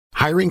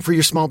Hiring for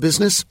your small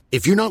business?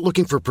 If you're not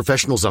looking for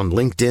professionals on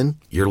LinkedIn,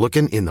 you're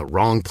looking in the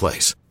wrong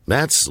place.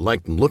 That's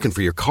like looking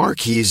for your car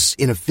keys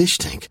in a fish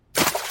tank.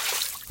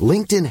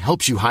 LinkedIn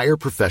helps you hire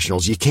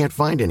professionals you can't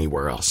find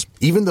anywhere else,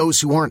 even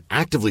those who aren't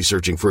actively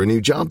searching for a new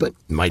job but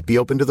might be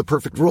open to the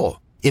perfect role.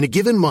 In a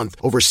given month,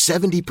 over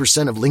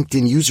 70% of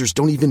LinkedIn users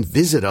don't even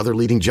visit other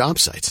leading job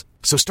sites.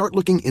 So start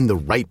looking in the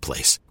right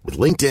place. With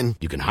LinkedIn,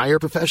 you can hire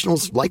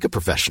professionals like a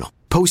professional.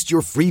 Post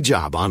your free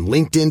job on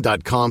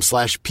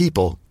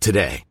linkedin.com/people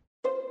today.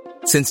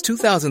 Since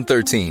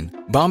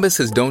 2013, Bombas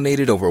has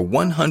donated over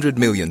 100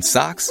 million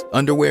socks,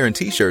 underwear, and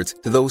T-shirts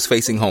to those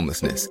facing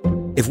homelessness.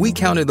 If we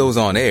counted those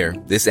on air,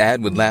 this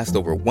ad would last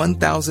over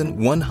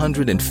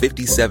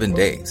 1,157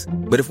 days.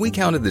 But if we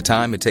counted the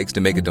time it takes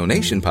to make a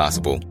donation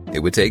possible, it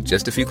would take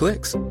just a few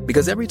clicks.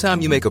 Because every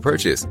time you make a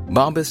purchase,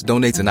 Bombas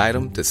donates an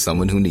item to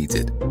someone who needs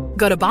it.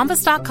 Go to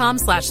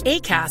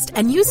bombas.com/ACAST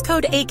and use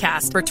code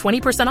ACAST for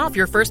 20% off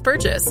your first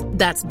purchase.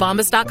 That's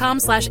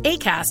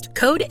bombas.com/ACAST,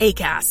 code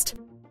ACAST.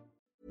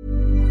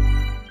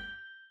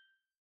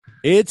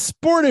 It's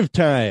sportive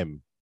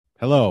time.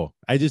 Hello.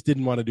 I just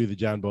didn't want to do the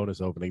John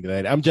Bonus opening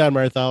tonight. I'm John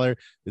Marthaler.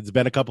 It's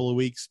been a couple of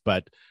weeks,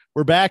 but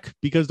we're back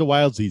because the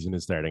wild season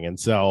is starting. And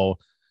so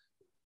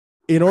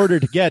in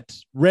order to get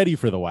ready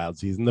for the wild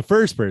season, the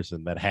first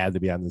person that had to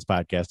be on this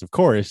podcast, of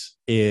course,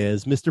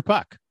 is Mr.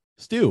 Puck.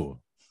 Stu,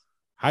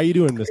 how you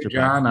doing, Mr. Hey,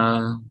 John,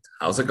 Puck?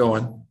 How's it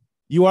going?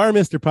 You are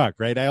Mr. Puck,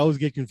 right? I always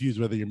get confused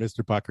whether you're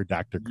Mr. Puck or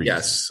Dr. Kreese.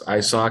 Yes,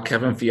 I saw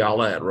Kevin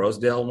Fiala at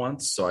Rosedale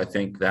once, so I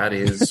think that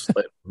is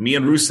me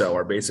and Russo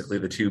are basically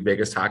the two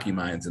biggest hockey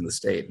minds in the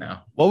state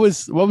now. What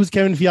was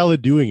Kevin Fiala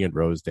doing at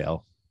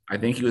Rosedale? I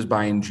think he was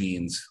buying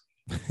jeans.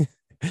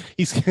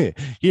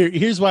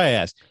 Here's why I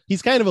asked.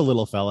 He's kind of a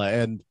little fella,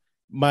 and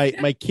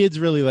my kids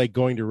really like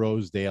going to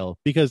Rosedale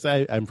because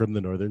I'm from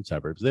the northern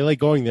suburbs. They like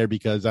going there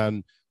because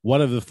on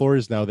one of the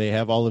floors now they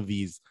have all of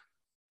these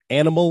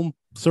animal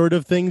sort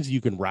of things you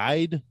can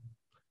ride.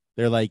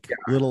 They're like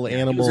little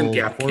animal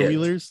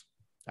four-wheelers.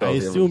 I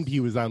assumed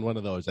he was on one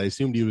of those. I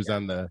assumed he was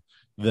on the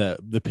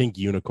pink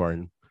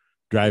unicorn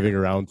driving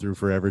around through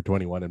Forever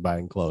 21 and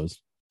buying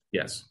clothes.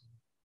 Yes.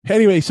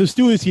 Anyway, so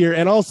Stu is here,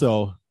 and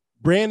also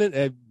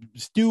Brandon,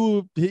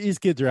 Stu, his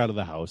kids are out of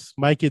the house.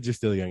 My kids are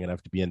still young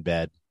enough to be in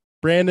bed.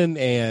 Brandon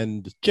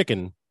and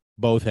Chicken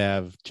both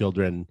have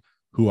children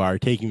who are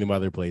taking them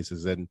other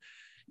places. And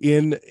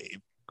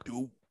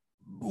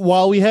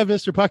while we have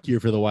Mr. Puck here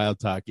for the Wild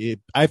Talk,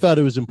 I thought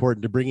it was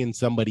important to bring in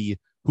somebody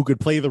who could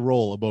play the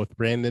role of both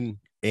Brandon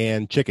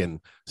and Chicken.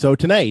 So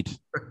tonight,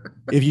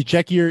 if you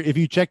check your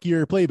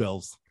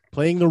playbills,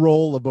 playing the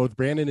role of both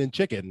Brandon and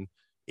Chicken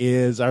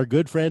is our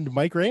good friend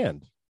Mike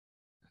Rand.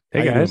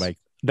 Hey guys, Mike?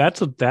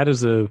 That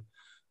is a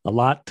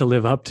lot to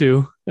live up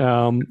to.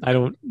 I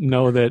don't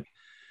know that.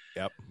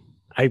 Yep.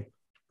 I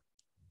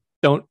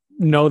don't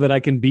know that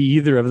I can be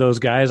either of those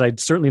guys. I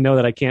certainly know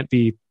that I can't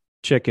be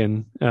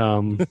Chicken.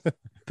 Well,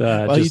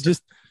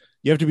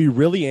 you have to be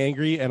really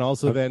angry and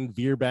also then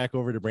veer back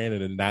over to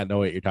Brandon and not know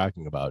what you're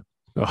talking about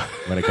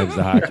when it comes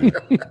to hockey.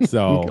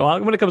 So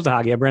when it comes to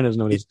hockey, Brandon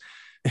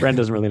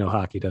doesn't really know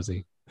hockey, does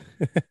he?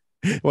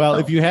 Well,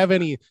 if you have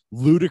any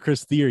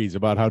ludicrous theories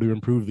about how to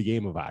improve the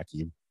game of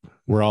hockey,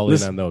 we're all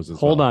in on those.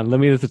 Hold on. Let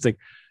me just think.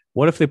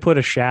 What if they put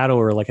a shadow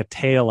or like a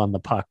tail on the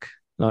puck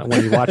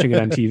when you're watching it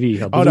on TV?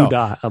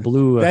 A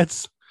blue.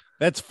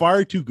 That's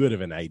far too good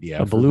of an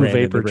idea. A blue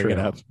vapor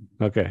trail.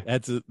 Okay.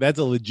 That's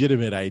a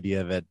legitimate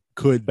idea that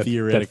could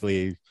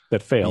theoretically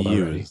that failed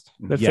be already. used.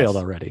 Failed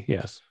already.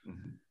 Yes.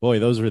 Boy,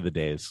 those were the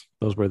days.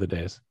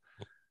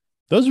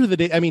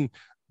 I mean,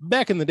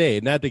 back in the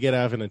day, not to get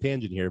off on a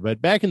tangent here, but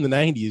back in the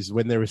 90s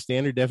when there was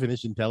standard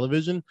definition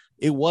television,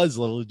 it was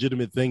a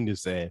legitimate thing to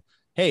say,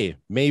 hey,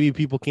 maybe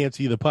people can't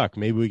see the puck.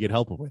 Maybe we could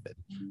help them with it.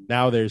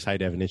 Now there's high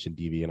definition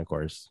TV, and of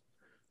course,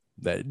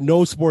 that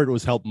no sport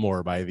was helped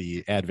more by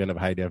the advent of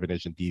high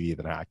definition TV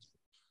than hockey.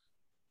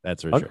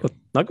 That's for sure.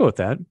 I'll go with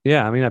that.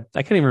 Yeah. I mean,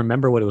 I can't even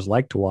remember what it was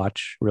like to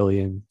watch really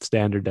in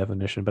standard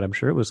definition, but I'm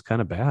sure it was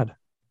kind of bad.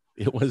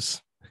 It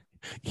was.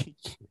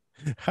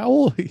 How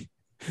old?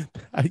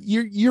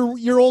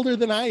 You're older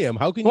than I am.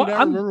 How can you not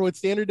remember what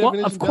standard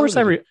definition? Of course,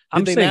 Did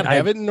they not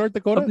have it in North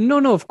Dakota?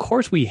 No. Of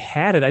course we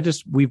had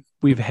it.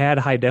 We've had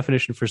high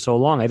definition for so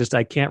long. I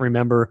can't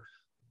remember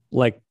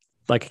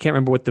I can't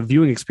remember what the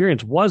viewing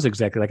experience was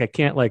exactly.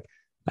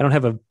 I don't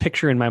have a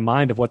picture in my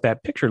mind of what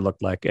that picture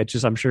looked like.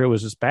 I'm sure it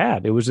was just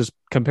bad. It was just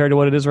compared to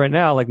what it is right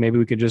now. Like maybe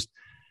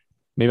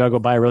I'll go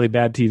buy a really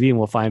bad TV and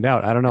we'll find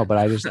out. I don't know, but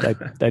I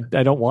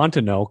don't want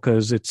to know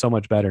because it's so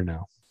much better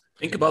now.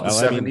 Think about the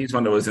 70s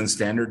when it was in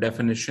standard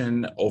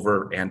definition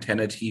over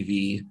antenna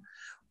TV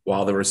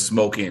while they were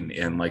smoking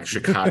in like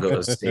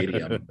Chicago's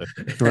stadium.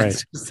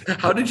 Right.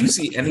 How did you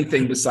see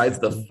anything besides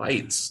the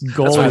fights?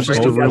 Goal That's was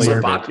why just was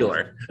so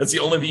popular. That's the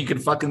only thing you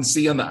could fucking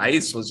see on the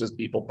ice was just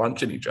people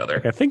punching each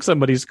other. I think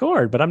somebody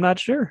scored, but I'm not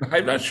sure.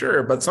 I'm not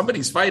sure, but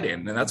somebody's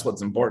fighting, and that's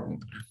what's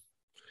important.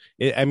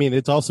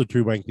 It's also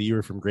true, Mike, that you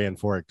were from Grand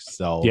Forks,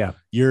 so yeah,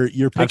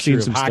 your picture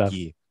of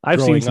hockey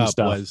I've seen some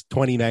stuff. Was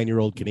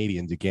 29-year-old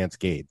Canadians who can't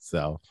skate.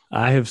 So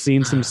I have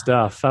seen some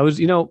stuff. I was,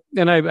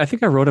 and I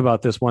think I wrote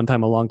about this one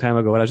time a long time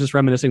ago. And I was just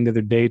reminiscing the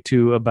other day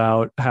too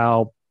about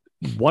how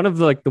one of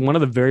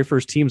the very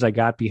first teams I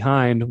got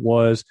behind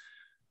was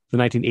the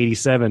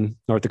 1987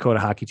 North Dakota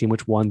hockey team,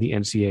 which won the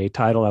NCAA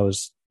title. I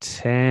was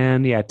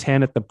 10 at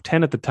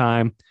the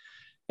time.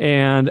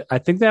 And I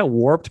think that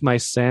warped my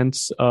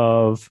sense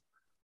of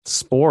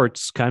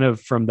sports kind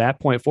of from that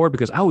point forward,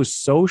 because I was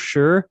so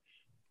sure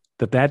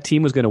that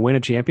team was going to win a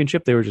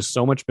championship. They were just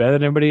so much better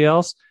than everybody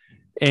else.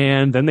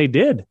 And then they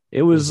did.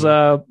 It was,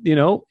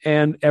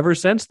 and ever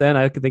since then,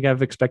 I think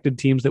I've expected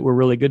teams that were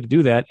really good to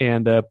do that.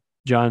 And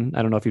John,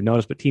 I don't know if you've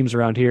noticed, but teams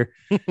around here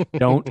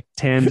don't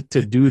tend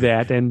to do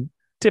that, and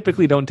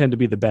typically don't tend to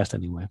be the best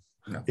anyway.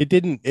 No. It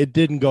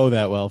didn't go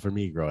that well for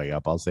me growing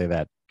up. I'll say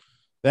that.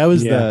 That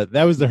was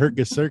the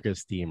Hercus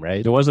Circus team,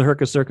 right? It was the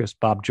Hercus Circus.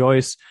 Bob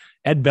Joyce,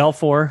 Ed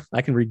Belfour.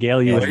 I can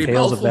regale you with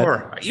tales of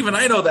that. Even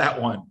I know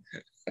that one.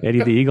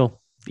 Eddie the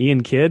Eagle,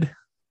 Ian Kidd.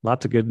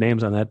 Lots of good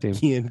names on that team.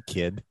 Ian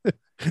Kidd.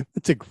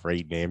 That's a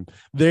great name.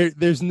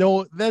 There's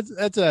no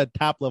that's a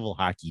top level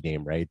hockey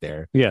name right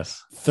there.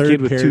 Yes.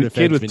 Kid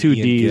with two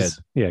D's.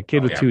 Yeah,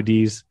 kid with two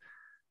D's.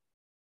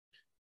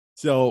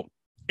 So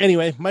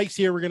anyway, Mike's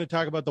here. We're going to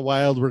talk about the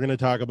Wild. We're going to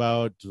talk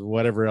about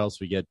whatever else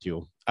we get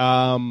to.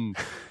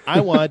 I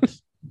want.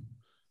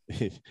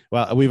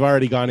 Well, we've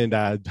already gone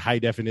into high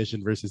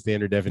definition versus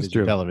standard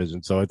definition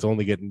television, so it's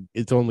only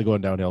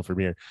going downhill from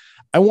here.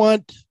 I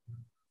want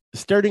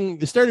starting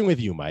with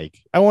you, Mike.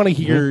 I want to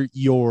hear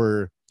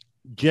your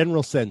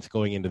general sense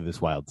going into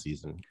this Wild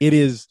season.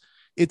 It's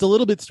a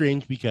little bit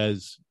strange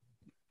because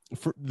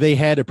they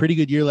had a pretty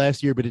good year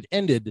last year, but it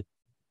ended.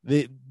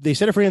 They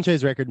set a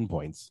franchise record in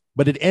points,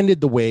 but it ended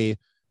the way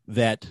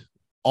that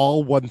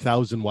all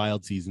 1,000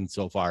 Wild seasons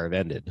so far have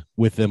ended,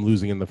 with them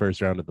losing in the first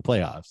round of the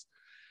playoffs.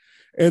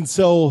 And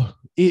so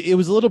it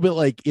was a little bit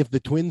like if the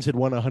Twins had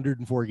won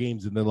 104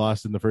 games and then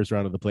lost in the first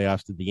round of the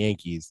playoffs to the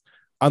Yankees.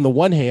 On the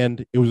one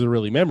hand, it was a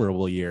really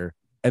memorable year,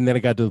 and then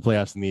it got to the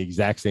playoffs and the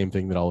exact same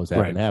thing that always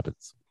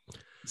happens.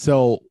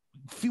 So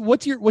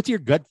what's your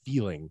gut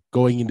feeling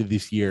going into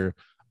this year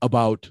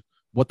about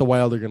what the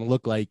Wild are going to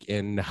look like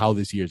and how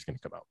this year is going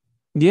to come out?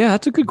 Yeah,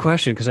 that's a good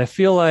question, because I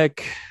feel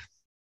like,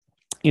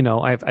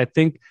 I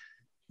think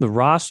the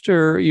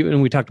roster,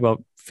 even we talked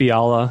about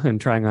Fiala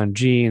and trying on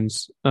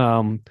jeans,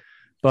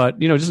 but,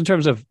 just in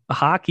terms of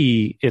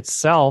hockey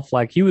itself,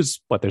 like he was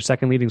their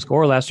second leading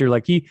scorer last year.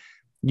 Like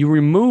you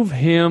remove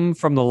him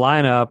from the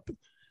lineup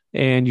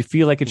and you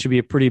feel like it should be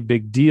a pretty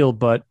big deal,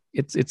 but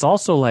it's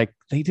also like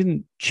they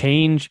didn't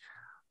change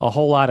a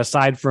whole lot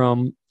aside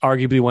from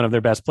arguably one of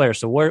their best players.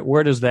 So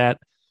where does that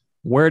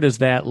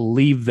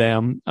leave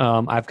them?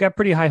 I've got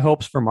pretty high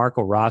hopes for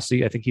Marco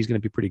Rossi. I think he's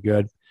going to be pretty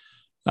good.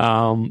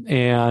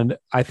 And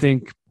I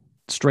think,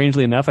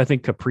 strangely enough, I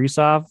think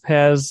Kaprizov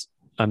has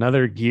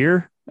another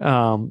gear,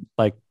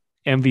 like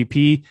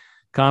MVP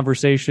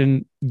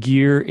conversation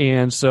gear.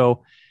 And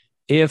so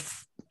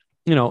if,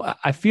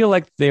 I feel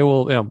like they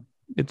will,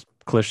 it's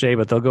cliche,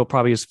 but they'll go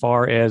probably as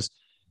far as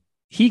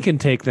he can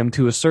take them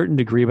to a certain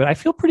degree. But I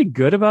feel pretty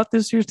good about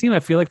this year's team. I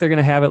feel like they're going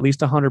to have at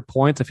least 100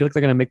 points. I feel like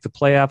they're going to make the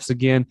playoffs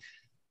again.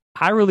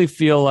 I really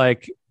feel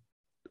like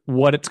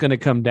what it's going to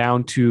come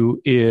down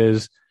to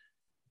is,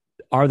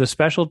 are the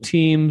special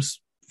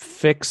teams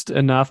fixed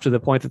enough to the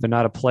point that they're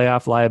not a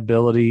playoff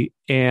liability?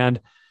 And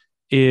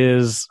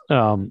is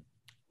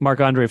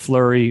Marc-Andre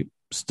Fleury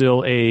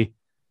still a,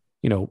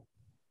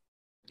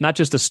 not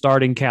just a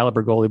starting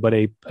caliber goalie, but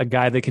a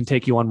guy that can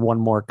take you on one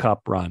more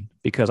cup run?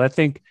 Because I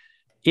think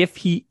if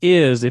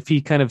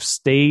he kind of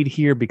stayed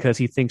here because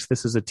he thinks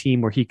this is a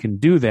team where he can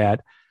do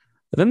that,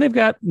 then they've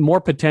got more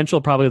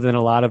potential probably than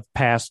a lot of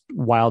past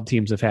Wild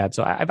teams have had.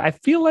 So I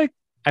feel like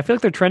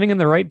they're trending in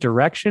the right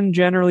direction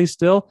generally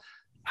still.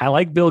 I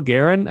like Bill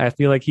Guerin. I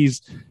feel like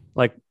he's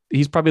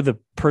probably the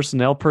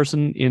personnel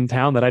person in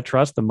town that I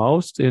trust the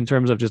most in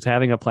terms of just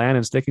having a plan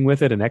and sticking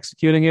with it and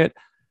executing it.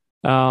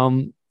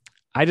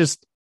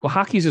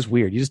 Hockey's just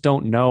weird. You just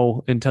don't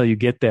know until you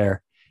get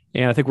there.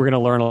 And I think we're going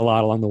to learn a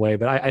lot along the way,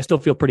 but I still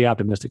feel pretty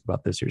optimistic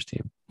about this year's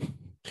team.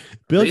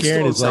 Bill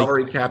Guerin is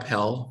salary cap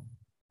hell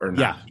or not?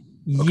 Yeah.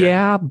 Okay.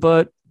 Yeah,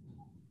 but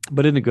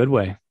in a good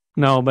way.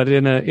 No, but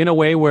in a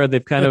way where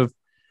they've kind of,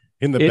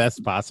 in the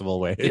best possible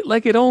way.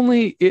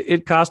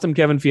 It cost him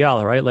Kevin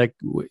Fiala, right? Like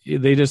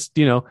they just,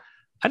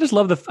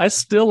 I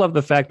still love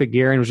the fact that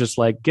Guerin was just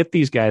like, get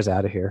these guys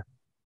out of here.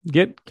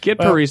 Get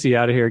Parisi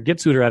out of here. Get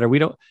Suter out of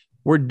here.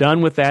 We're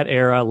done with that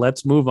era.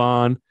 Let's move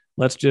on.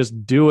 Let's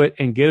just do it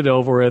and get it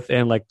over with.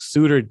 And like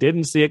Suter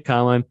didn't see it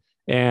coming.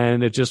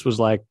 And it just was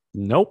like,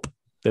 nope,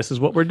 this is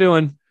what we're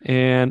doing.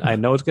 And I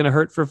know it's going to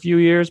hurt for a few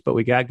years, but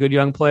we got good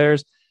young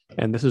players.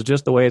 And this is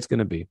just the way it's going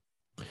to be.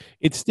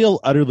 It still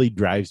utterly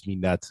drives me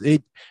nuts.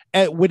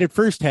 When it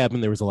first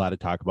happened, there was a lot of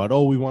talk about,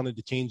 we wanted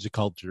to change the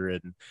culture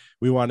and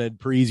we wanted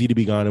Parisi to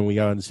be gone and we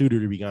wanted Suter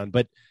to be gone.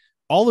 But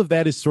all of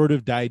that has sort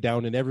of died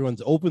down, and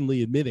everyone's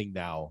openly admitting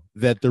now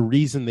that the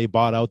reason they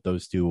bought out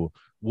those two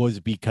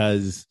was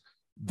because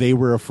they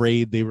were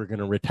afraid they were going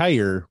to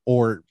retire,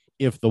 or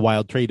if the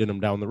Wild traded him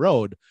down the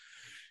road,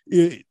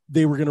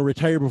 they were going to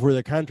retire before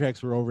their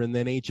contracts were over, and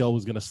then HL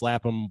was going to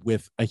slap them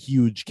with a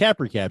huge cap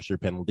recapture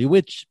penalty,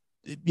 which,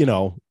 you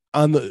know,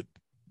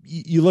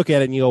 you look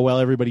at it and you go, well,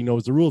 everybody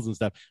knows the rules and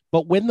stuff.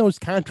 But when those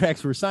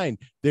contracts were signed,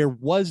 there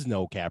was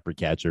no cap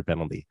recapture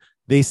penalty.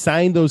 They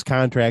signed those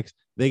contracts.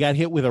 They got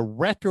hit with a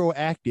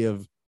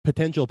retroactive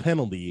potential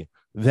penalty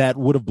that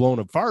would have blown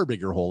a far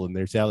bigger hole in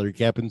their salary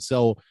cap. And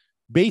so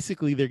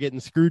basically they're getting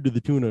screwed to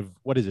the tune of,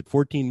 what is it,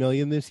 14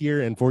 million this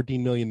year and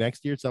 14 million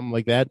next year, something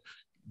like that,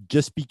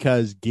 just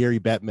because Gary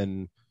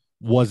Bettman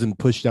wasn't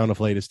pushed down a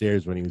flight of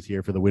stairs when he was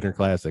here for the Winter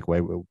Classic,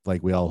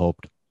 like we all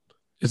hoped.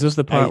 Is this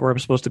the part where I'm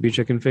supposed to be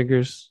chicken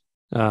fingers?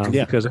 Yeah.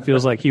 Because it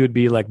feels like he would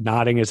be like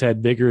nodding his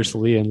head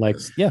vigorously and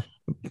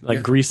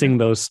greasing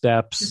those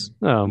steps.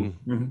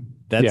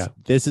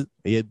 This is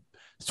it.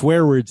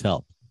 Swear words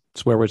help.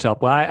 Swear words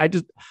help. Well,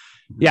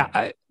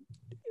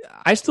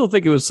 I still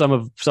think it was some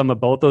of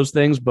both those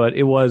things, but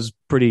it was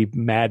pretty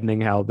maddening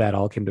how that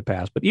all came to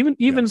pass. But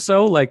even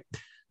so, like,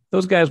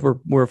 those guys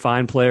were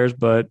fine players,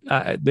 but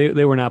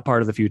they were not part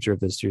of the future of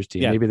this year's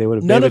team. Yeah. Maybe they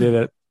would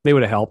have. They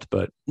would have helped,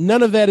 but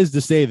none of that is to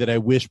say that I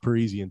wish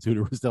Parisi and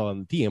Suter were still on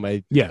the team.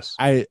 I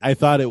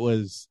thought it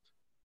was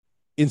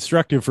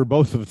instructive for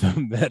both of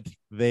them that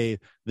they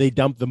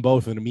dumped them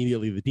both and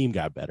immediately the team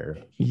got better.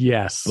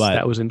 Yes, but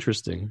that was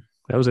interesting.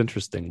 Was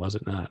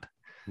it not?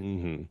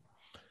 Mm-hmm.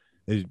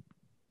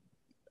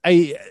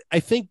 I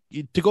think,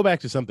 to go back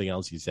to something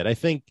else you said, I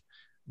think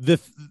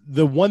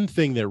the one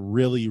thing that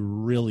really,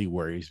 really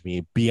worries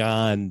me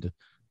beyond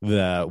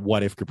the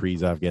what if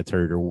Kaprizov gets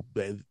hurt or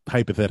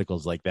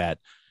hypotheticals like that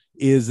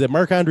is that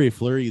Marc-Andre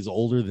Fleury is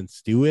older than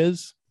Stu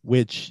is,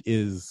 which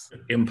is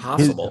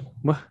impossible.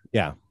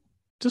 Yeah.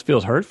 Just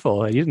feels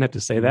hurtful. You didn't have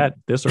to say that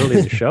this early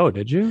in the show,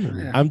 did you?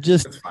 Yeah, I'm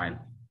just that's fine.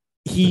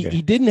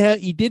 He didn't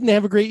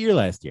have a great year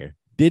last year.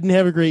 Didn't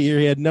have a great year.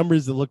 He had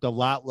numbers that looked a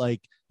lot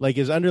like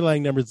his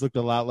underlying numbers looked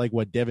a lot like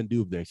what Devin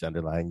Dubnyk's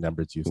underlying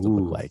numbers used to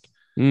look like.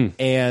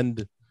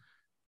 And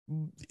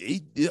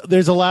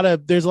there's a lot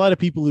of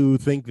people who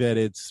think that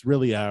it's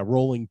really a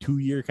rolling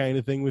 2-year kind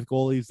of thing with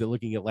goalies, that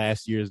looking at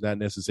last year is not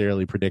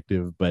necessarily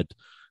predictive, but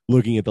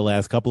looking at the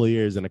last couple of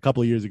years, and a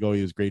couple of years ago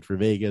he was great for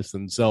Vegas,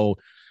 and so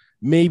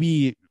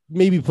maybe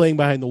playing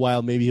behind the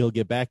Wild, maybe he'll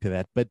get back to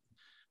that. But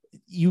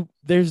it's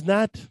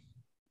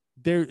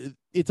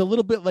a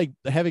little bit like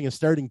having a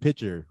starting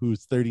pitcher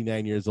who's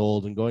 39 years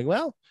old and going,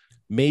 well,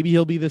 maybe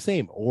he'll be the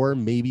same, or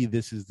maybe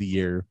this is the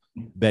year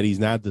that he's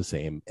not the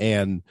same.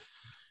 And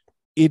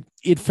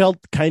it felt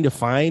kind of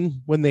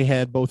fine when they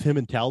had both him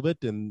and Talbot,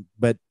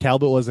 but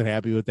Talbot wasn't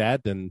happy with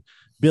that. And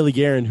Billy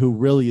Guerin, who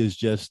really is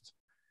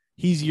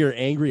he's your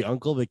angry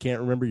uncle that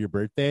can't remember your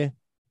birthday.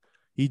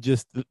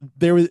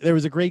 There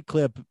was a great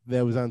clip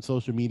that was on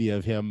social media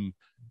of him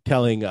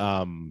telling,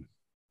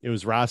 it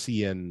was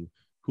Rossi and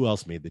who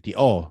else made the team?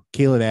 Oh,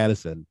 Kalen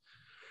Addison.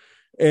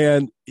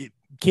 And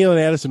Kalen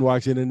Addison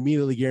walks in and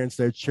immediately Guerin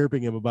starts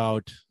chirping him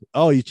about,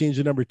 oh, you changed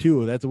the number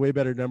 2. That's a way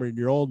better number than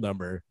your old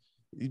number,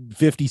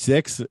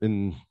 56.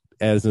 And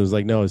Addison was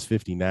like, no, it's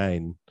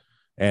 59.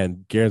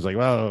 And Guerin's like,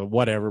 well,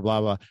 whatever,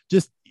 blah, blah.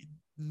 Just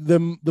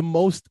the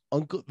most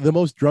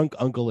drunk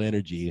uncle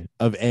energy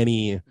of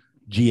any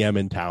GM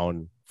in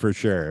town, for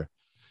sure.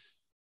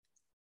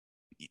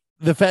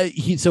 The fact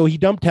he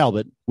dumped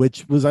Talbot,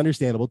 which was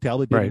understandable.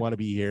 Talbot didn't want to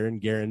be here,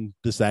 and Guerin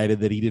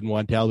decided that he didn't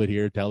want Talbot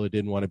here. Talbot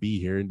didn't want to be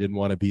here and didn't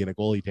want to be in a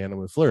goalie tandem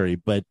with Fleury.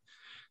 But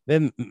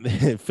then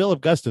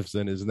Philip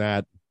Gustafson is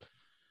not.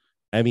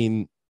 I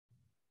mean,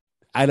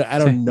 I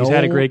don't know. He's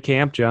had a great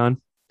camp,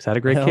 John. He's had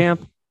a great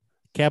camp.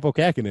 Capo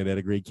Kakinen had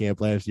a great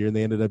camp last year, and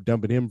they ended up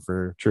dumping him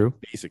for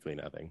basically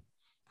nothing.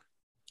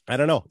 I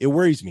don't know. It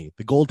worries me.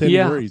 The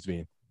goaltending worries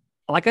me.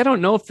 Like, I don't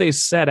know if they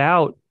set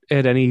out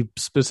at any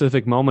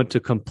specific moment to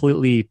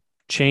completely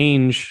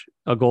change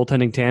a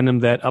goaltending tandem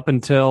that up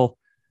until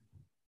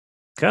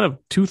kind of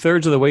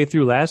 2/3 of the way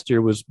through last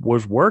year was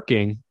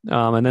working.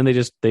 And then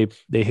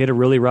they hit a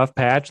really rough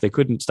patch. They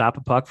couldn't stop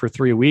a puck for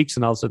 3 weeks,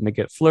 and all of a sudden they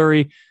get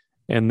Fleury,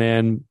 and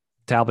then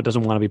Talbot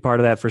doesn't want to be part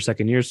of that for a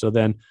second year. So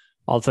then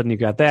all of a sudden you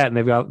got that, and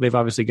they've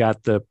obviously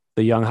got the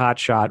young hot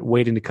shot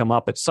waiting to come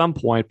up at some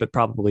point, but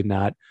probably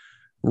not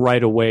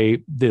right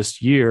away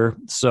this year.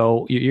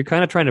 So you're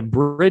kind of trying to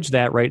bridge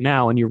that right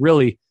now. And you're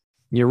right.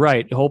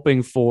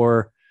 Hoping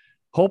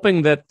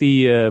that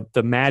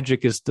the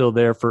magic is still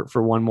there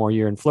for one more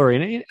year in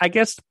Fleury. And I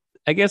guess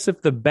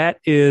if the bet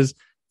is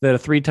that a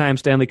 3-time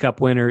Stanley Cup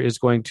winner is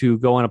going to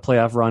go on a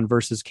playoff run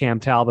versus Cam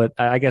Talbot,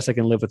 I guess I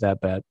can live with that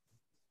bet.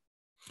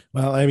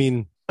 Well, I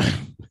mean,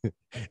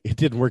 it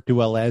didn't work too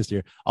well last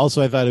year.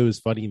 Also, I thought it was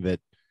funny that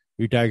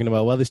you're talking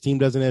about, well, this team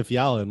doesn't have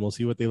Fiala, and we'll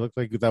see what they look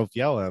like without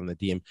Fiala on the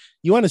team.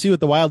 You want to see what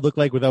the Wild look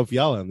like without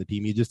Fiala on the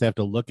team, you just have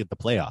to look at the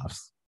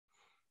playoffs.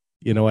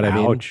 You know what I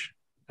mean?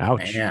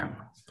 Ouch. Man.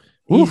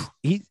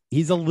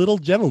 He's a little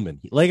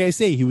gentleman. Like I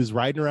say, he was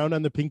riding around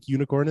on the pink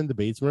unicorn in the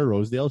basement of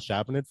Rosedale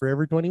shopping at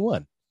Forever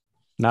 21.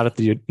 Not at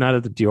the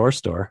Dior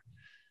store.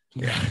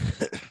 Yeah.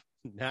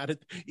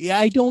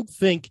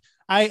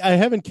 I I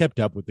haven't kept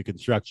up with the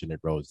construction at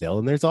Rosedale,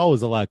 and there's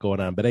always a lot going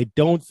on, but I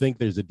don't think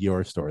there's a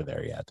Dior store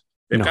there yet.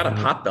 They've got a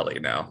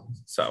Potbelly now,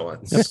 so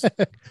it's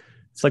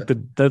like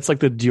that's like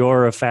the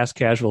Dior of fast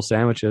casual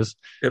sandwiches.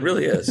 It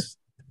really is.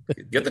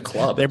 Get the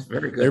club. It's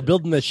very good. They're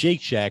building a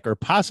Shake Shack or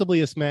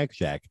possibly a Smack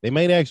Shack. They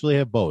might actually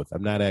have both.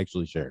 I'm not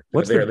actually sure.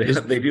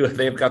 They do.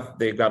 They've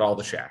got all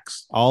the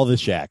shacks. All the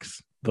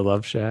shacks. The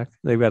Love Shack.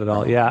 They've got it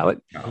all. Yeah.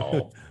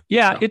 No.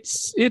 Yeah. No.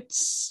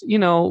 It's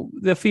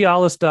the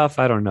Fiala stuff.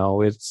 I don't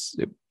know.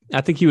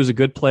 I think he was a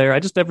good player. I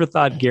just never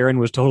thought Guerin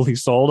was totally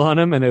sold on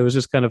him, and it was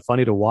just kind of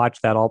funny to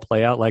watch that all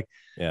play out. Like,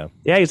 yeah,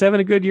 he's having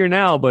a good year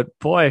now, but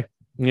boy.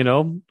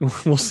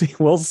 We'll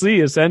see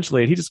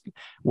essentially. And he just,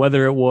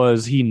 whether it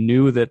was he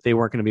knew that they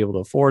weren't going to be able to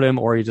afford him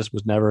or he just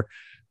was never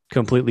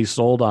completely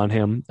sold on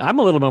him. I'm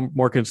a little bit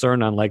more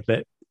concerned on like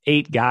the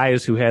 8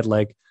 guys who had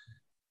like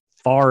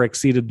far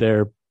exceeded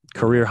their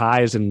career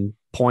highs and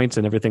points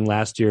and everything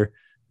last year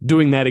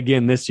doing that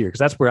again this year. Cause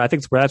that's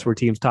where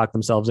teams talk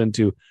themselves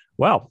into,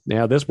 well,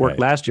 yeah, this worked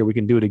last year. We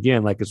can do it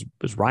again. Like is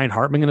Ryan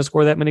Hartman going to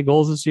score that many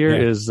goals this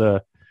year? Yeah. Is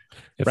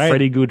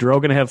Freddie Gaudreau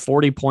going to have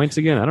 40 points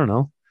again? I don't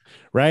know.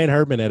 Ryan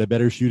Hartman had a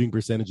better shooting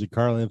percentage than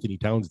Karl Anthony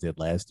Towns did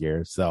last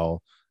year,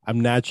 so I'm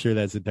not sure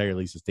that's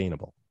entirely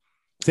sustainable.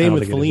 Same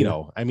with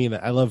Foligno. I mean,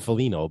 I love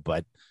Foligno,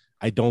 but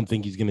I don't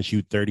think he's going to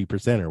shoot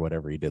 30% or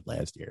whatever he did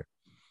last year.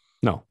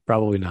 No,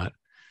 probably not.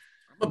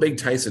 I'm a big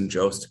Tyson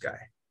Jost guy.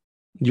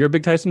 You're a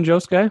big Tyson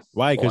Jost guy?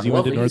 Why? Because he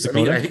went to North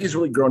Dakota? I think he's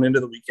really grown into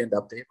the weekend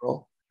update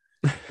role.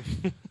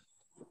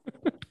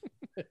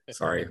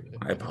 Sorry,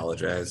 I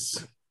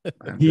apologize.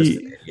 I'm just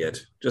an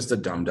idiot. Just a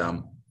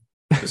dum-dum.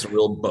 Just a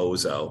real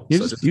bozo. You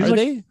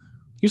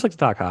just like to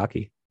talk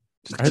hockey.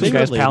 Are they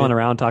guys related? Palling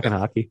around talking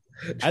hockey?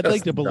 I'd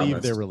like to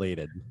believe they're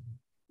related.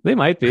 They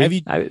might be. Have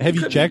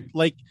you checked?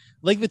 Like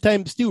the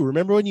time, Stu,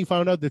 remember when you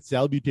found out that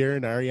Sal Butera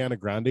and Ariana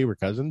Grande were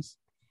cousins?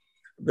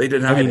 They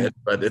denied it,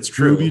 but it's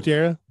true. Drew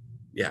Butera?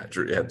 Yeah,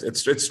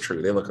 it's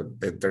true. They look.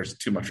 There's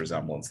too much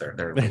resemblance there.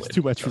 There's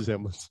too much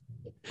resemblance.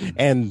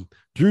 And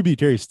Drew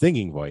Butera's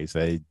singing voice.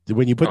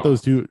 When you put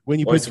those two, two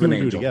and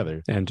two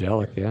together,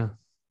 angelic. Yeah.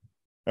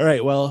 All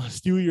right. Well,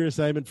 Stu, your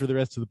assignment for the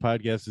rest of the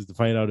podcast is to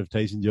find out if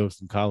Tyson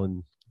Jost and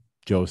Colin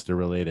Jost are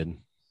related.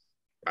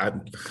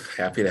 I'm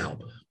happy to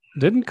help.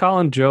 Didn't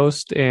Colin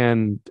Jost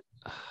and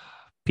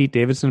Pete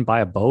Davidson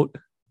buy a boat?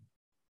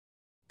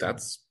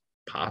 That's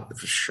for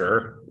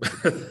sure.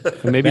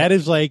 Maybe that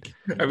is like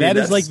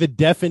the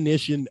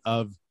definition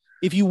of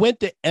if you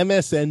went to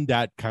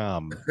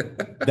MSN.com,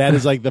 that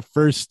is like the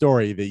first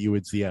story that you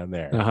would see on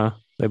there.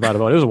 They bought a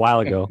boat. It was a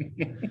while ago.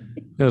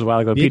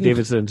 Pete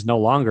Davidson's no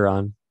longer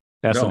on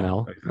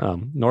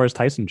SNL, nor is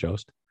Tyson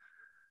Jost.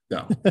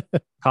 No,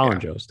 Colin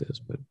Jost is,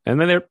 and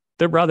then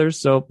they're brothers,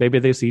 so maybe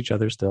they see each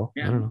other still.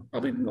 Yeah, I don't know.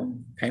 I'll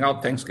hang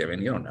out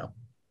Thanksgiving. You don't know.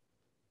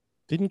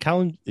 Didn't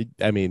Colin?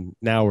 I mean,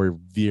 now we're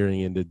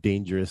veering into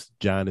dangerous.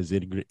 John is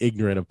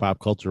ignorant of pop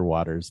culture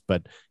waters,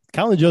 but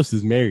Colin Jost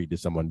is married to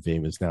someone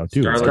famous now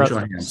too.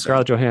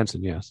 Scarlett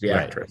Johansson, yes, the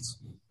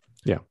actress.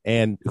 Yeah,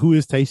 and who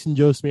is Tyson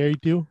Jost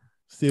married to?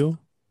 Stu?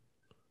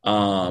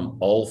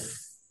 Ulf.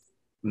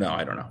 No,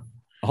 I don't know.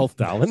 Ulf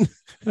Dahlen.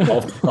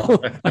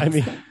 I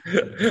mean,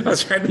 I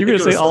was trying to. You're going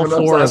to say all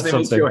four of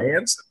something.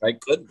 Johansson. I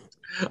couldn't.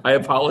 I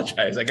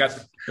apologize. I got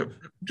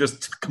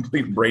just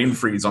complete brain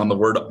freeze on the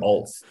word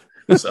Ulf.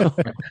 So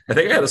I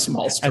think I had a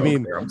small stroke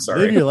there. I'm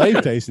sorry. Live your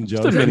life, Tyson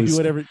Jones. You do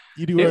whatever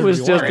it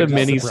was just a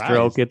mini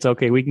stroke. It's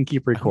okay. We can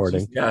keep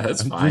recording.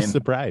 That's fine. I'm just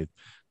surprised.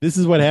 This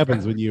is what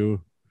happens when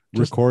you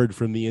record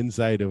from the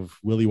inside of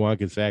Willy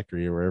Wonka's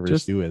factory or wherever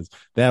Stu is.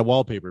 That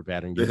wallpaper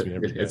pattern gets me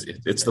every time.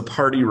 It's the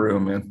party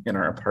room in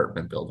our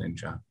apartment building,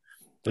 John.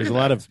 There's a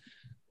lot of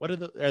what are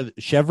the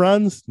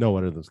chevrons? No,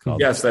 what are those called?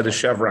 Yes, that is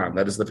chevron.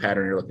 That is the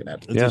pattern you're looking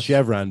at. It's a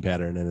chevron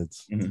pattern, and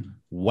it's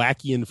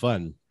wacky and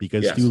fun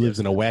because Stu lives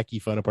in a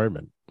wacky, fun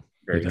apartment.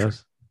 Very true.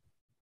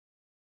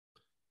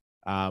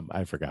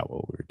 I forgot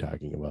what we were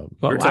talking about.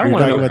 Well, we were talking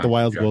about the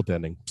Wild's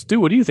goaltending. Stu,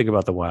 what do you think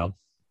about the Wild?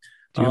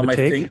 Do you have a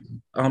take?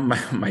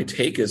 My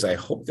take is I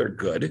hope they're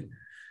good.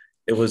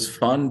 It was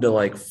fun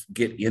to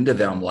get into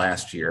them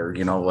last year,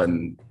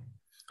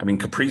 when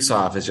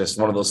Kaprizov is just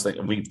one of those things.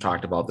 We've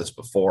talked about this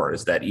before,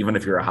 is that even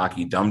if you're a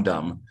hockey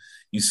dum-dum,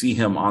 you see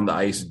him on the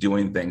ice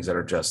doing things that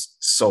are just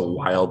so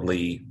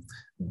wildly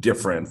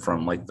different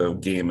from the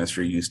game as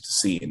you're used to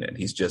seeing it.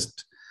 He's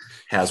just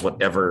has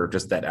whatever,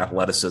 just that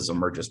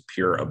athleticism or just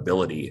pure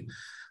ability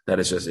that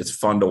is just, it's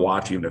fun to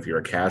watch, even if you're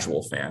a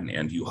casual fan,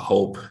 and you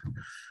hope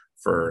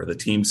for the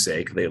team's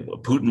sake.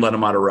 Putin let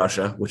him out of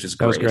Russia, which is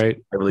great. That was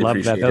great. I really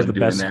appreciate him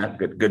doing that.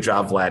 Good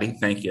job, Vladdy.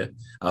 Thank you.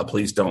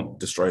 Please don't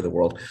destroy the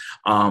world.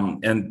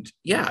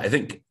 I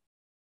think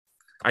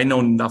I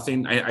know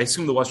nothing. I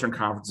assume the Western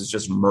Conference is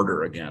just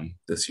murder again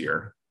this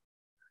year,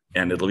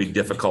 and it'll be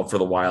difficult for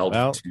the Wild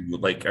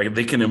to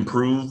they can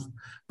improve,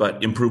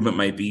 but improvement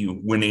might be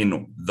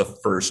winning the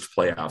first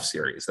playoff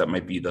series. That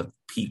might be the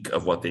peak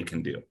of what they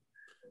can do.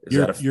 Is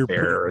that a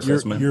fair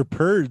assessment? Your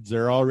Purds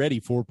are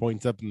already 4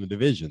 points up in the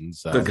division.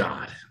 So. Good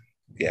God.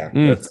 Yeah.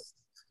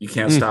 You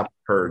can't stop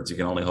Purds. You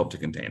can only hope to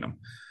contain them.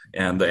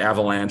 And the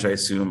Avalanche, I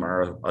assume,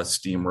 are a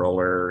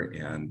steamroller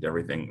and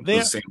everything.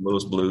 The St.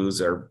 Louis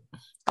Blues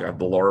got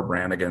the Laura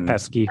Branigan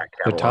pesky.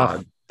 They're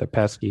tough. They're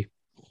pesky.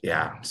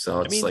 Yeah.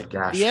 So it's like,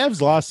 gosh. The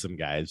Avs lost some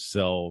guys,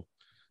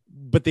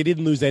 but they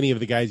didn't lose any of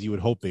the guys you would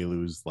hope they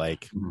lose,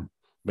 like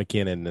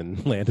McKinnon and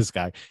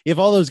Landeskog. If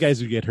all those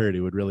guys would get hurt,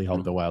 it would really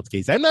help the Wild's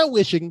case. I'm not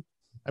wishing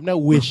for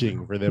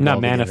them. I'm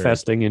not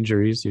manifesting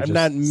injuries. I'm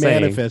not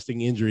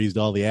manifesting injuries to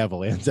all the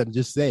Avalanche. I'm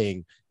just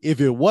saying,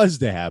 if it was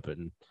to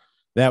happen,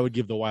 that would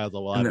give the Wild a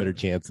lot better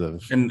chance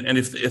of. And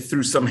if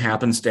through some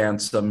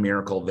happenstance, some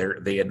miracle,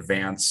 they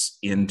advance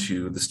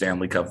into the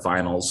Stanley Cup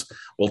Finals,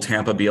 will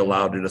Tampa be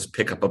allowed to just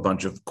pick up a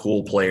bunch of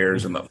cool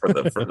players for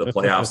the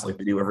playoffs like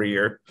they do every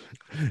year?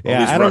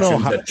 Yeah, I don't know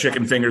how that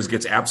Chicken Fingers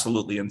gets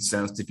absolutely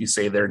incensed if you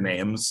say their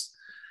names.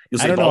 You'll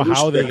say, I don't know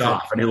how they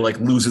got, and he'll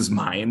like lose his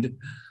mind.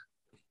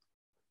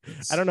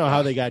 I don't know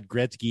how they got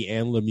Gretzky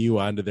and Lemieux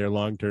onto their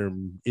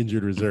long-term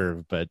injured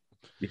reserve, but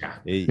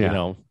you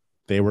know.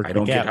 They work. I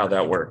don't get how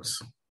that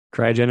works.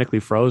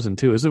 Cryogenically frozen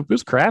too. It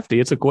was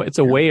crafty. It's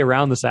a way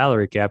around the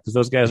salary cap because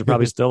those guys are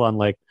probably still on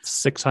like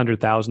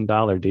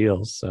 $600,000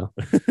 deals. So,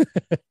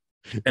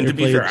 and to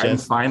be fair, I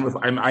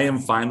am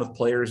fine with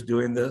players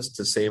doing this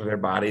to save their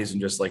bodies and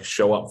just like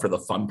show up for the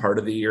fun part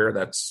of the year.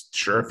 That's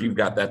sure if you've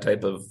got that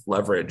type of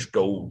leverage,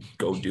 go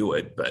do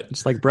it. But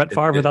it's like Brett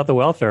Favre without the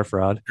welfare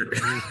fraud.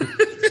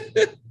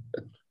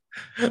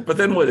 But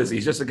then what is he?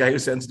 He's just a guy who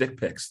sends dick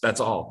pics.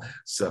 That's all.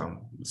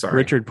 So sorry.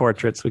 Richard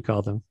portraits, we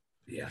call them.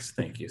 Yes,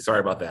 thank you.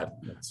 Sorry about that.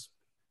 That's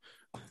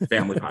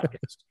family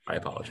podcast. I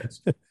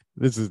apologize.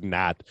 This is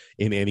not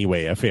in any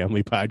way a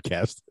family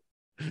podcast.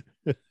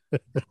 Yeah.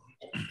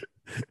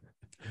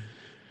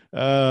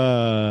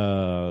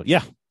 I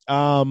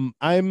don't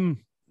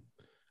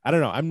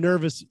know. I'm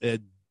nervous.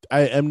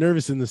 I'm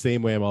nervous in the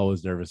same way I'm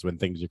always nervous when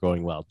things are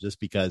going well, just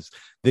because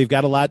they've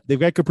got a lot. They've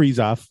got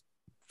Kaprizov.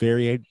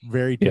 Very,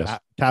 very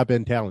top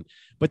end talent.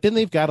 But then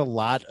they've got a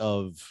lot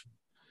of,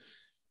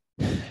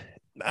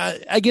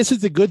 I guess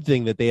it's a good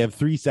thing that they have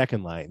 3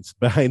 second lines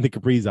behind the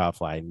Kaprizov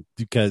line,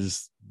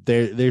 because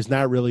there's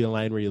not really a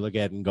line where you look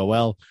at it and go,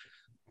 well,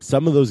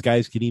 some of those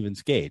guys can even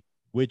skate,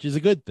 which is a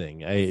good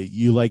thing.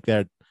 You like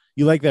that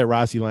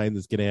Rossi line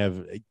that's going to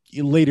have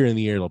later in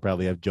the year. It'll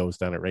probably have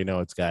Jost on it. Right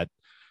now it's got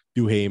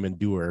Duhaime and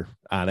Dewar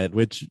on it,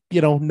 which,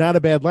 not a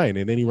bad line.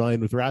 And any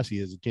line with Rossi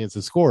has a chance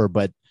to score,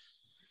 but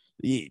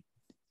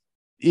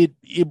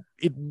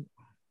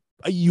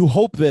you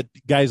hope that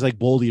guys like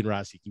Boldy and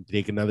Rossi can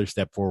take another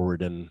step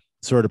forward and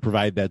sort of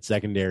provide that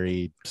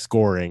secondary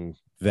scoring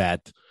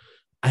that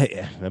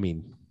I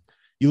mean,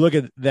 you look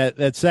at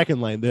that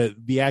second line,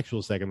 the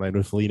actual second line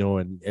with Foligno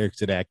and Eric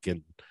Sedek,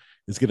 and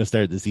it's going to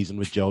start the season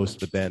with Jost,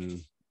 but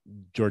then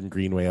Jordan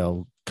Greenway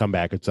will come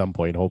back at some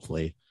point,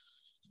 hopefully.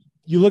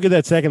 You look at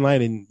that second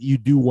line and you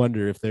do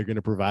wonder if they're going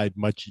to provide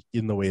much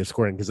in the way of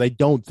scoring, because I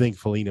don't think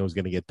Foligno is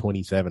going to get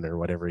 27 or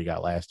whatever he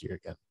got last year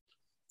again.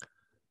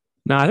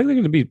 No, I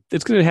think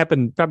it's going to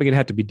happen. Probably going to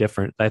have to be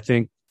different. I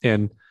think,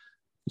 and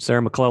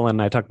Sarah McClellan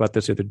and I talked about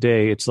this the other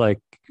day. It's like,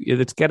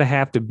 it's got to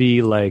have to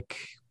be like,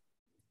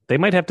 they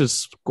might have to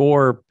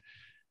score,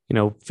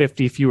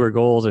 50 fewer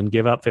goals and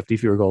give up 50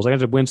 fewer goals. They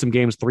have to win some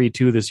games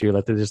 3-2 this year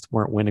that they just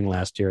weren't winning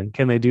last year. And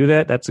can they do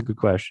that? That's a good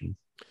question.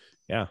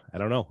 Yeah. I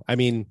don't know. I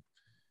mean,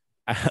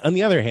 on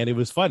the other hand, it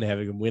was fun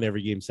having them win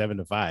every game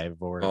 7-5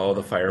 or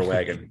the fire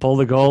wagon. Pull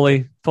the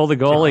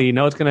goalie. You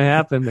know it's going to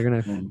happen. They're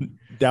going to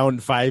down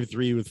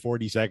 5-3 with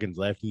 40 seconds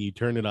left, and you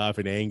turn it off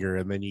in anger,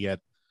 and then you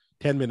get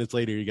 10 minutes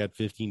later, you got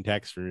 15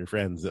 texts from your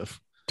friends of,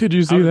 did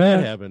you see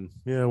that happen?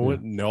 Yeah.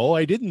 What? No,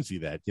 I didn't see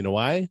that. You know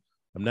why?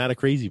 I'm not a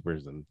crazy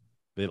person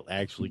that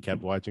actually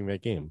kept watching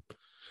that game.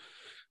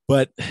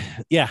 But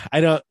yeah,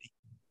 I don't.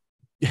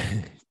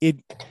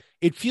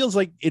 It feels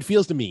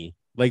to me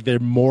like they're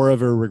more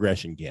of a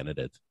regression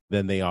candidate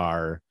than they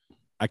are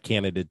a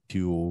candidate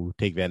to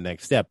take that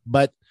next step.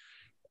 But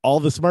all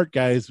the smart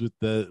guys with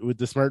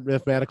the smart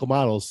mathematical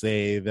models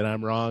say that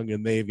I'm wrong,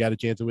 and they've got a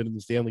chance of winning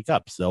the Stanley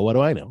Cup. So what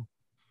do I know?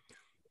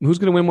 Who's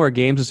going to win more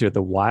games this year,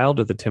 the Wild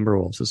or the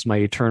Timberwolves? This is my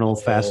eternal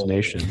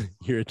fascination.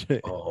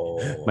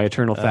 My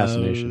eternal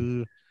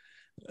fascination.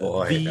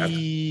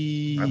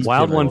 Boy,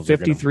 Wild won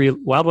 53.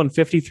 Wild won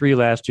 53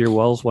 last year.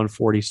 Wells won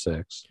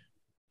 46.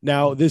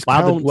 Now this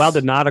Wild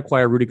did not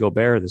acquire Rudy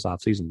Gobert this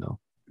offseason, though.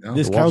 No,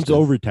 this counts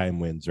overtime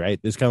wins,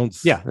 right? This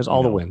counts. Yeah, there's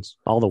all the wins,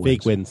 all the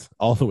fake wins,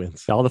 all the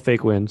wins, all the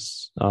fake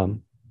wins.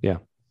 Yeah.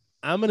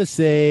 I'm gonna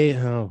say,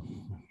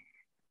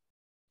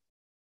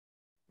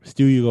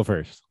 Stu, you go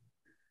first.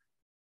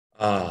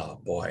 Oh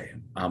boy,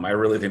 I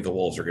really think the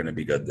Wolves are going to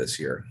be good this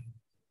year.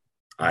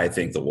 I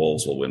think the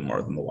Wolves will win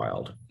more than the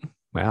Wild.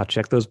 Wow,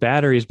 check those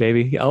batteries,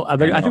 baby.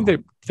 I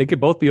think they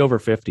could both be over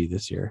 50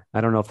 this year.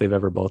 I don't know if they've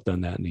ever both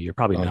done that in a year.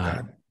 Probably not.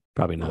 God.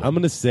 Probably not. I'm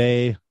going to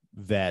say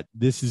that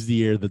this is the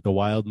year that the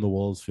Wild and the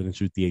Wolves finish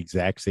with the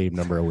exact same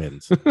number of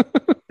wins.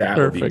 That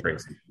would be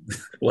crazy.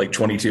 Like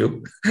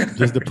 22.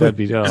 Just a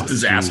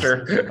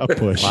disaster. A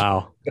push.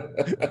 Wow.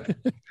 Like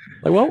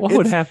what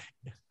would have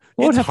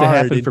to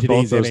happen for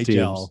both those NHL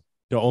teams?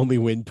 to only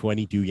win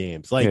 22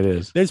 games. Like, it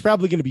is. there's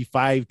probably going to be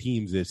 5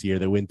 teams this year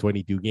that win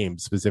 22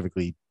 games,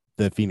 specifically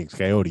the Phoenix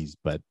Coyotes.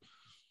 But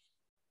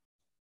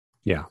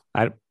yeah,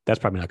 that's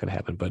probably not going to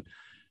happen. But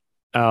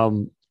I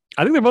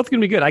think they're both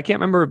going to be good. I can't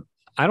remember.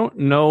 I don't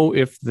know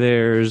if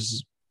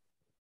there's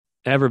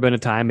ever been a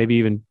time, maybe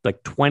even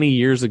like 20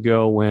 years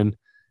ago when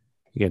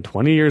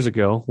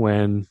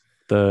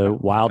the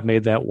Wild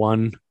made that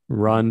one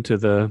run to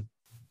the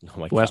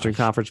Western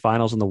Conference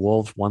Finals and the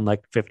Wolves won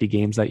like 50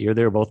 games that year.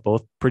 They were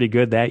both pretty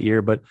good that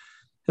year. But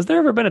has there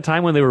ever been a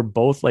time when they were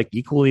both like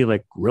equally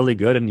like really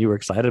good and you were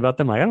excited about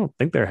them? Like, I don't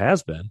think there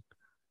has been.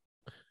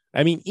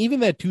 I mean,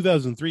 even that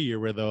 2003 year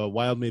where the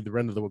Wild made the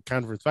run to the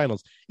conference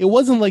finals, it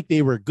wasn't like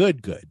they were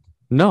good.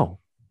 No,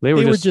 they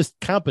were just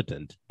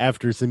competent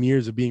after some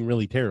years of being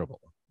really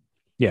terrible.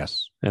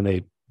 Yes. And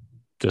they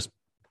just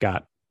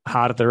got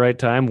hot at the right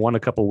time, won a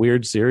couple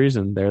weird series,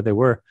 and there they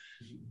were.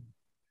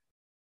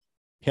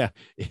 Yeah.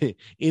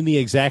 In the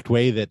exact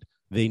way that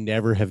they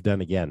never have done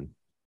again.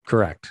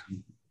 Correct.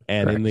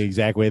 And in the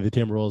exact way the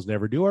Timberwolves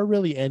never do, or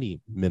really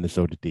any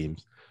Minnesota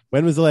teams.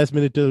 When was the last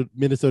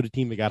Minnesota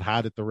team that got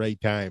hot at the right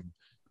time?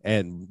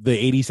 And the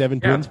 87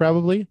 Twins,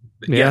 probably?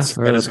 Yes,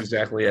 that is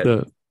exactly it.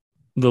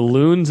 The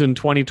Loons in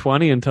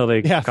 2020 until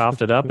they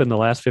coughed it up in the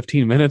last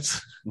 15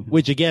 minutes.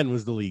 Which, again,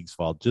 was the league's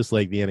fault, just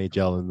like the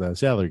NHL and the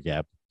salary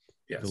cap.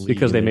 Yes.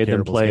 Because they made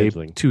them play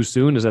too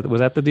soon. Was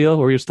that the deal?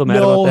 Were you still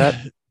mad about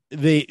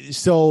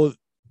that?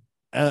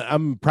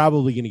 I'm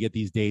probably going to get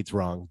these dates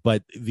wrong,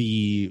 but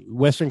the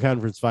Western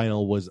Conference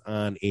Final was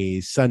on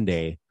a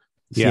Sunday.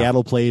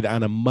 Seattle played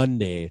on a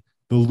Monday.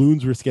 The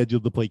Loons were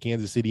scheduled to play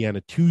Kansas City on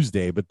a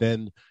Tuesday, but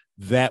then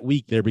that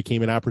week there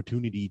became an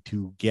opportunity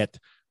to get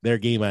their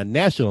game on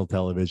national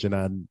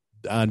television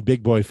on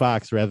Big Boy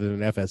Fox rather than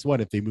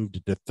FS1 if they moved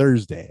it to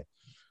Thursday.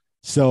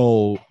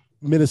 So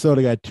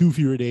Minnesota got 2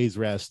 fewer days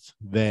rest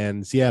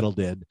than Seattle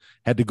did,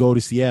 had to go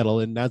to Seattle,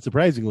 and not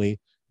surprisingly,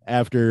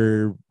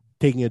 after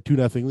taking a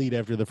 2-0 lead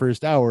after the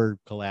first hour,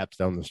 collapsed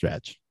down the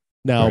stretch.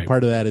 Now,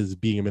 part of that is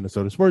being a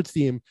Minnesota sports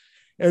team,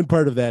 and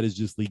part of that is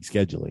just league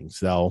scheduling.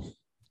 So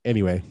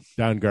anyway,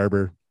 Don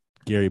Garber,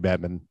 Gary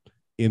Bettman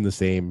in the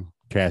same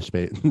trash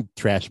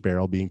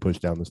barrel being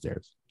pushed down the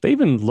stairs. They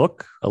even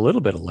look a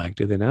little bit alike,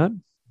 do they not?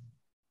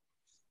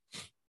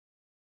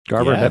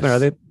 Garber and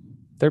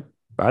Bettman,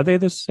 are they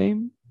the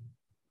same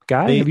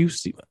guy? Have you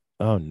seen?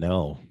 Oh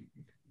no,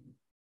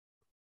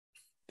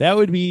 that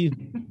would be.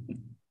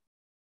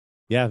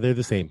 Yeah, they're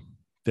the same.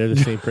 They're the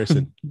same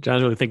person.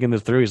 John's really thinking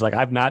this through. He's like,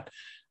 I've not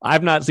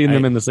seen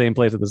them in the same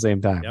place at the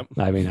same time. Yep.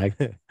 I mean,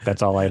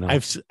 that's all I know.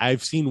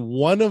 I've seen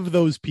one of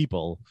those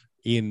people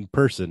in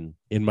person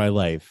in my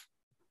life,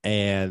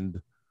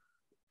 and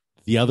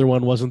the other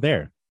one wasn't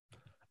there.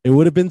 It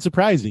would have been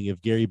surprising if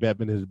Gary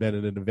Bettman had been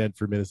at an event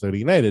for Minnesota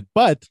United,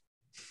 but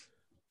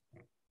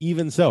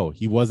even so,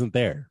 he wasn't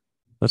there.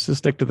 Let's just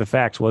stick to the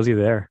facts. Was he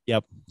there?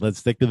 Yep. Let's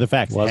stick to the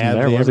facts. Have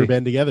they ever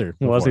been together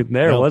before? Was he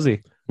there? No. Was he?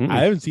 Mm-mm.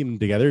 I haven't seen them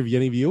together. Have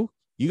any of you?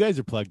 You guys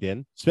are plugged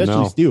in,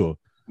 especially Stu.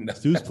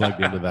 Stu's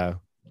plugged into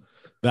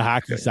the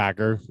hockey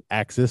soccer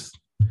axis.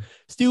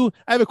 Stu,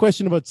 I have a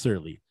question about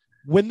Surly.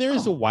 When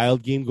there's a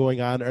Wild game going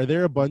on, are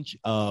there a bunch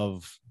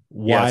of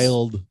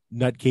wild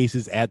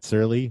nutcases at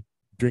Surly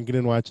drinking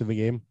and watching the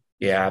game?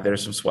 Yeah,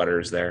 there's some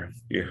sweaters there.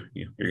 You're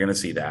going to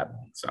see that.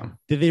 So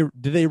did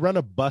they run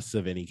a bus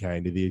of any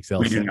kind to the Excel?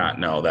 We do not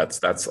know.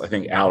 That's I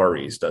think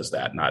Allery's does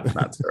that,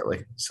 not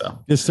Surly.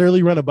 So does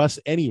Surly run a bus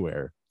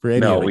anywhere for any?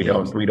 No, we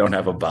don't. We don't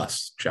have a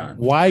bus, John.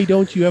 Why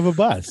don't you have a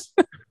bus?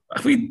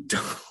 We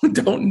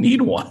don't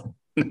need one.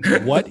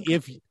 What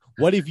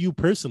if you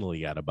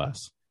personally got a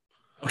bus?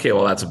 Okay,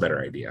 well that's a better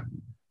idea.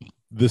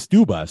 The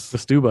Stu bus. The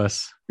Stu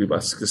bus. Stu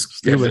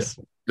bus.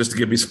 Just to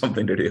give me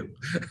something to do.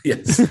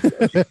 Yes.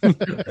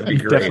 That'd be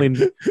great.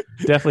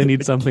 Definitely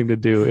need something to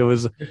do. It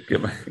was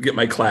get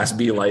my Class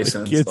B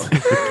license.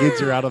 The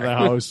kids are out of the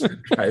house.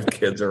 Drive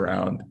kids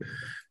around.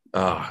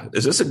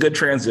 Is this a good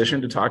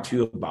transition to talk to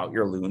you about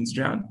your Loons,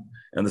 John,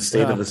 and the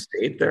state of the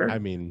state there? I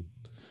mean,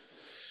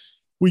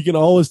 we can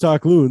always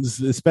talk Loons,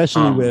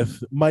 especially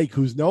with Mike,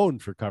 who's known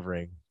for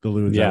covering the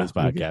Loons on his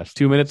podcast.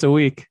 2 minutes a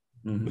week.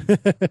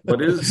 Mm-hmm.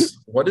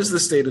 What is the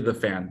state of the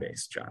fan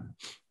base, John?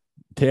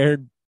 They're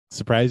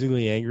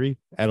surprisingly angry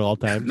at all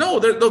times. No,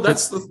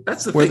 that's the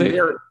thing.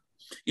 They're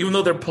even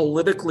though they're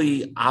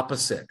politically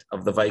opposite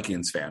of the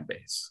Vikings fan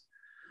base.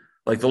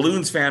 Like the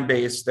Loons fan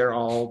base, they're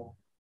all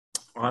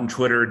on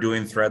Twitter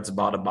doing threads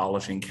about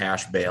abolishing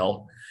cash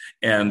bail.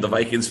 And the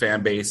Vikings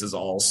fan base is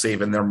all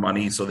saving their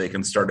money so they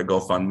can start a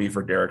GoFundMe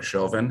for Derek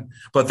Chauvin.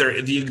 But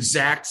they're the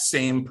exact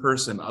same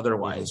person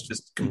otherwise,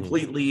 just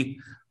completely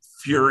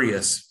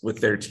furious with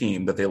their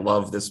team that they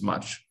love this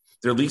much.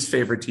 Their least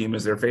favorite team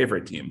is their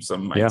favorite team,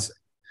 some might say.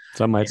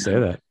 Some might say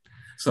that.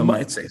 Some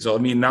might say. So, I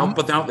mean, now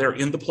they're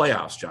in the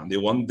playoffs, John. They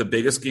won the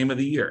biggest game of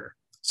the year.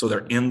 So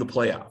they're in the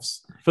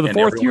playoffs. For the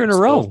fourth year in a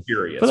row.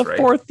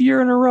 Fourth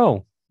year in a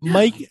row.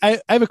 Mike,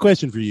 I have a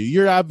question for you.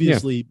 You're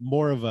obviously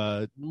more of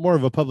a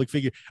public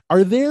figure.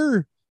 Are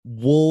there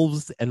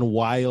wolves and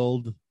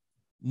wild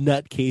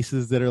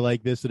nutcases that are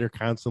like this that are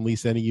constantly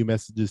sending you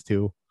messages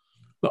to?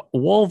 But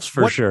Wolves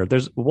for sure.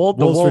 The Wolves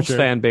Wolves for sure.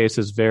 fan base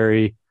is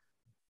very,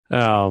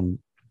 well,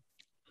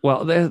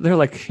 they're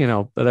like,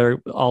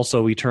 they're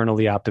also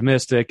eternally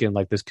optimistic and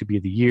like this could be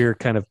the year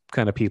kind of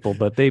people.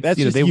 But that's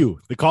just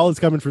you. The call is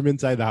coming from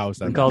inside the house.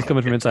 The call is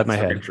coming from inside my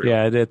head. True.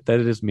 Yeah, that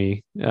is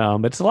me.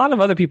 It's a lot of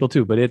other people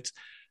too, but it's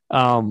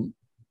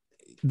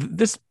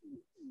this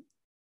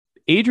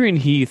Adrian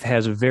Heath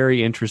has a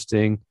very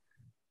interesting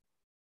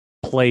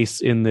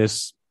place in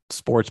this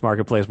sports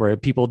marketplace where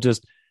people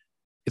just,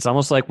 it's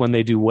almost like when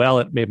they do well,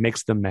 it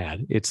makes them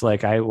mad. It's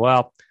like, I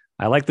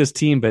like this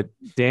team, but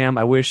damn,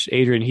 I wish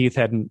Adrian Heath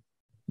hadn't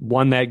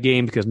won that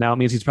game because now it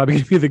means he's probably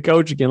going to be the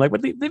coach again. Like,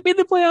 but they made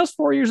the playoffs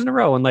 4 years in a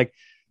row. And like,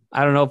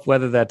 I don't know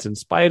whether that's in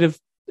spite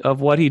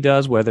of what he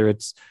does, whether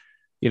it's,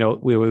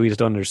 we just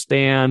don't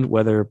understand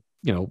whether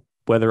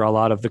a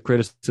lot of the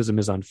criticism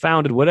is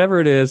unfounded, whatever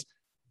it is.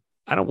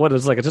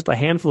 It's just a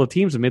handful of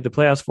teams that made the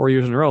playoffs 4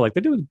 years in a row. Like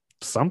they're doing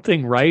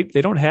something right.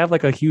 They don't have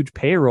like a huge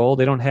payroll.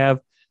 They don't have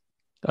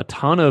a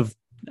ton of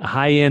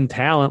high end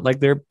talent.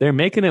 Like they're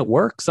making it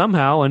work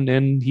somehow.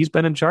 And he's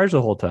been in charge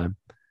the whole time.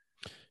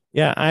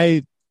 Yeah.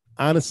 I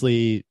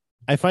honestly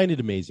find it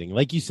amazing.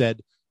 Like you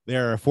said,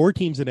 there are 4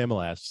 teams in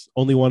MLS,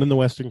 only one in the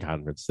Western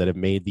Conference that have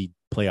made the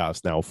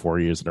playoffs now 4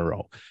 years in a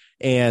row.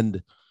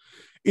 And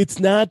it's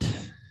not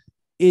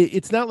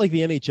like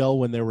the NHL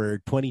when there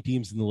were 20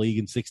 teams in the league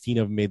and 16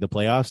 of them made the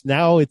playoffs.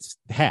 Now it's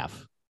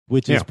half,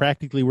 which is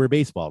practically where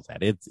baseball's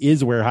at. It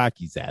is where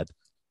hockey's at.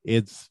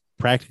 It's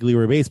practically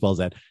where baseball's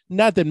at.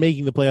 Not that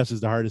making the playoffs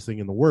is the hardest thing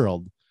in the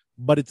world,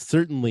 but it's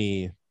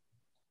certainly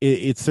a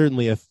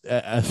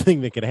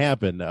thing that can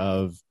happen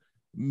of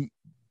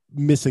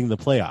missing the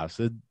playoffs.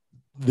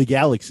 The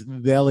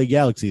LA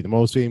Galaxy, the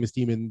most famous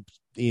team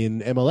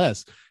in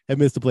MLS, have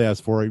missed the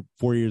playoffs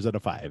 4 years out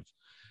of 5.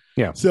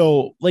 Yeah.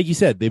 So, like you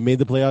said, they made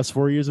the playoffs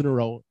 4 years in a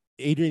row.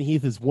 Adrian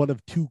Heath is one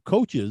of 2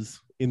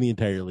 coaches in the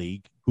entire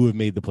league who have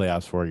made the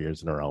playoffs 4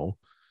 years in a row.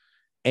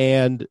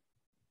 And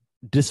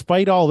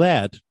despite all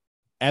that,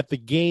 at the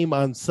game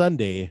on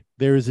Sunday,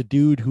 there is a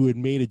dude who had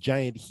made a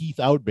giant Heath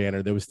out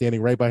banner that was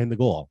standing right behind the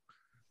goal.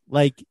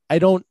 Like, I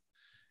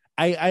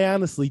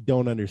honestly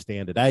don't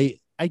understand it. I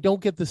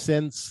don't get the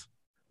sense,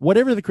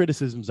 whatever the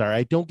criticisms are,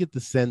 I don't get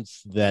the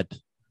sense that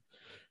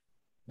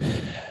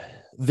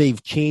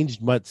they've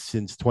changed much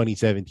since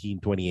 2017,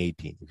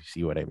 2018, if you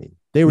see what I mean.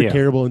 They were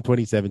terrible in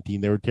 2017.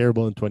 They were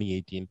terrible in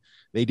 2018.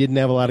 They didn't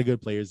have a lot of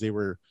good players. It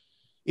was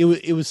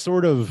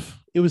sort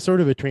of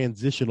a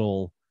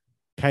transitional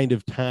kind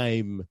of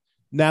time,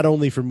 not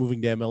only for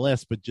moving to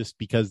MLS, but just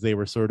because they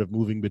were sort of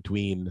moving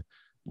between,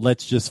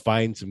 let's just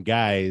find some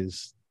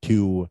guys,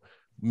 to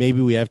maybe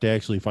we have to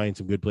actually find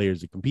some good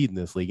players to compete in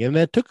this league. And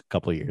that took a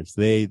couple of years.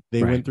 They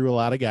went through a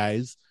lot of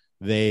guys.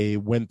 They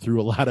went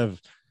through a lot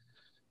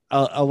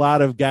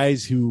of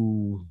guys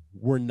who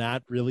were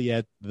not really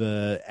at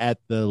the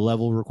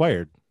level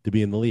required to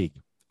be in the league.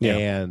 Yeah.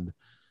 And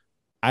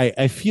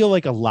I feel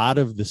like a lot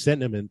of the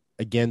sentiment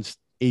against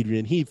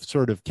Adrian Heath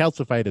sort of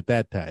calcified at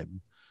that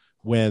time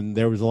when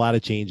there was a lot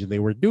of change and they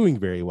were doing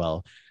very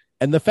well.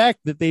 And the fact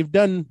that they've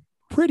done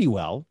pretty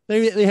well,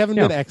 they haven't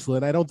been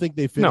excellent. I don't think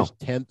they finished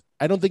 10th.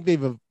 I don't think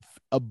they've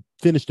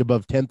finished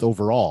above 10th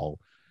overall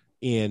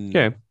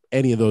in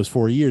any of those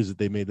 4 years that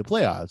they made the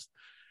playoffs.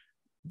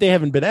 They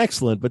haven't been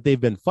excellent, but they've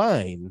been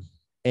fine.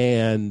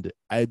 And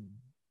I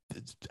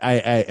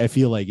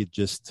feel like it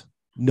just,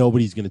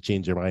 nobody's going to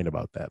change their mind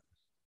about that.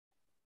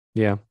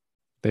 Yeah.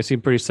 They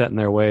seem pretty set in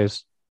their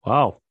ways.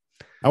 Wow.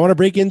 I want to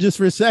break in just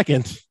for a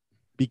second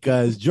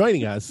because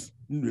joining us,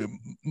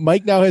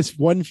 Mike now has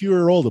one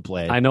fewer role to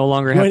play. I no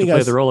longer have to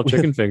play the role of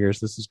chicken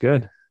fingers. This is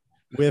good.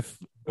 With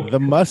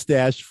the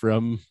mustache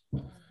from,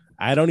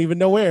 I don't even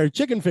know where,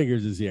 Chicken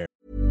Fingers is here.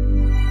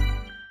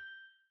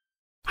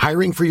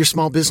 Hiring for your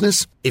small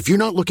business? If you're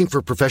not looking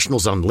for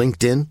professionals on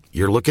LinkedIn,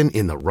 you're looking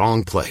in the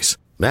wrong place.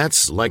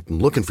 That's like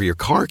looking for your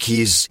car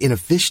keys in a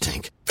fish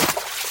tank.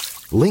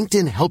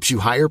 LinkedIn helps you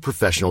hire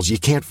professionals you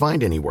can't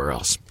find anywhere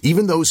else,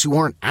 even those who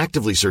aren't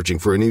actively searching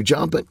for a new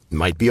job but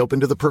might be open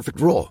to the perfect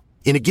role.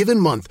 In a given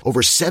month,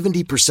 over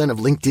 70% of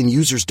LinkedIn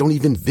users don't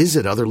even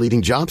visit other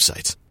leading job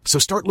sites. So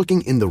start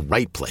looking in the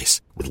right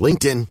place. With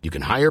LinkedIn, you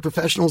can hire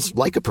professionals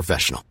like a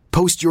professional.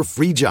 Post your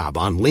free job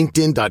on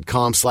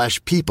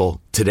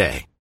linkedin.com/people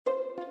today.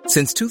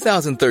 Since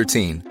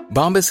 2013,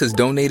 Bombas has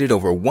donated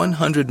over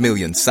 100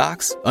 million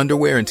socks,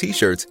 underwear, and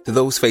T-shirts to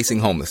those facing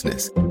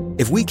homelessness.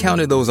 If we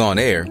counted those on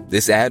air,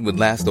 this ad would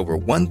last over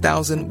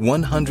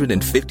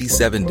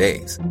 1,157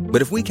 days.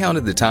 But if we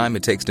counted the time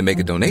it takes to make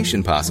a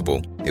donation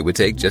possible, it would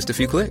take just a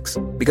few clicks.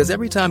 Because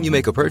every time you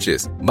make a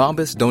purchase,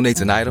 Bombas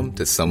donates an item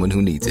to someone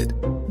who needs it.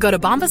 Go to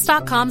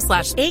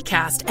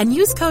bombas.com/ACAST and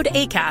use code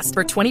ACAST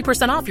for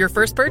 20% off your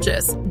first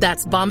purchase.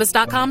 That's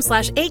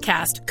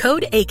bombas.com/ACAST,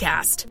 code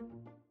ACAST.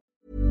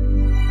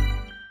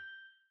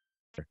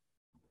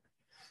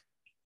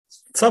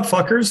 What's up,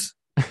 fuckers?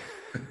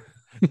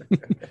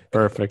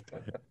 Perfect.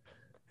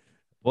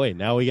 Boy,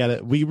 now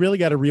we really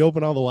got to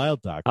reopen all the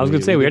Wild Talk. I was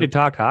going to say we already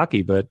talked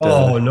hockey, but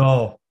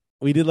no,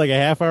 we did like a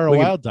half hour of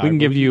Wild Talk. We can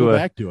give you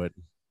back to it.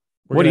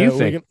 What do you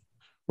think?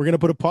 we're going to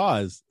put a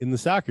pause in the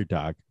soccer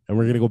talk and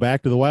we're going to go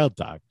back to the Wild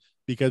talk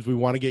because we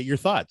want to get your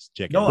thoughts,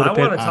 Chicken. No, I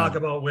want to talk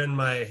about when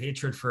my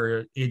hatred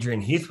for Adrian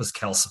Heath was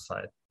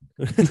calcified.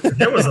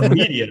 It was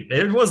immediate.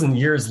 It wasn't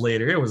years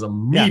later. It was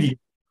immediate.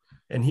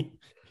 Yeah. And he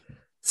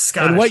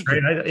Scottish,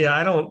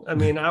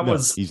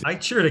 right? I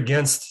cheered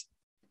against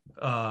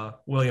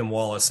William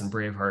Wallace and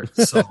Braveheart.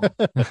 So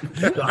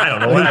I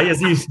don't know.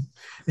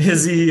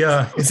 Is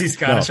he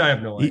Scottish? No, I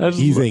have no idea.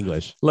 He's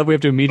English. Love, we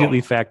have to immediately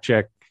fact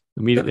check.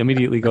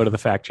 Immediately go to the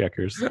fact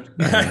checkers.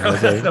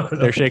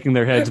 They're shaking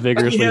their heads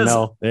vigorously.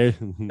 No, a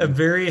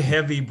very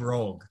heavy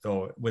brogue,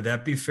 though. Would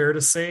that be fair to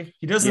say?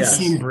 He doesn't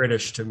seem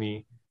British to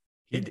me.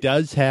 He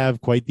does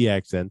have quite the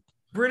accent.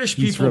 British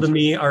people to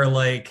me are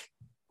like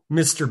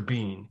Mr.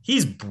 Bean.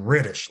 He's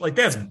British. Like,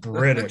 that's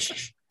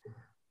British.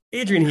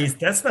 Adrian Heath,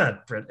 that's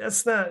not Brit.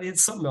 That's not.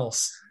 It's something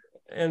else.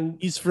 And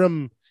he's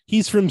from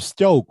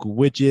Stoke,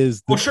 which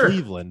is the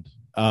Cleveland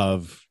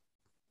of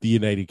the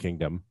United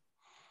Kingdom.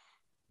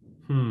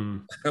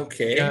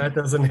 Okay. Yeah, that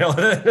doesn't help.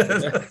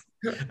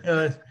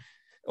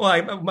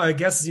 My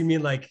guess is you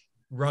mean like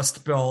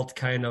Rust Belt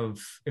kind of.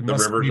 The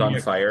river's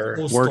on fire.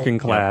 Working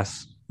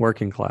class.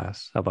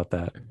 How about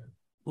that?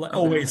 Like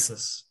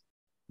Oasis.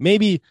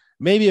 Maybe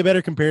a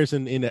better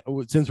comparison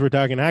since we're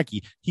talking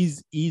hockey.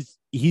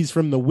 He's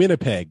from the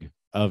Winnipeg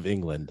of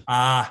England.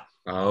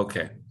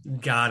 Okay.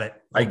 Got it.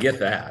 I get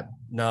that.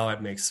 No,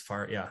 it makes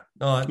far. Yeah.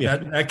 No,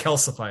 that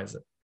calcifies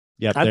it.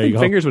 Yeah, I think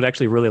Fingers would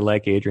actually really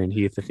like Adrian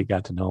Heath if he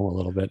got to know him a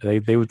little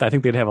bit. They would. I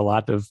think they'd have a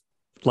lot of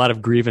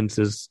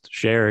grievances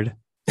shared.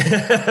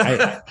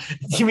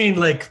 You mean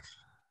like?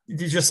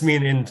 You just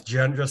mean in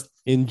general?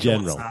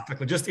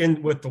 Philosophically, just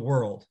in with the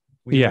world.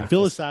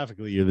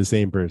 Philosophically, you're the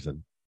same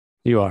person.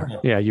 You are.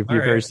 Yeah, you're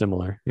very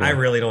similar. Yeah. I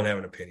really don't have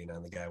an opinion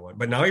on the guy one,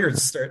 but now you're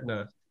starting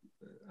to.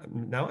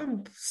 Now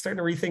I'm starting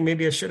to rethink.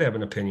 Maybe I should have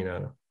an opinion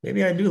on him.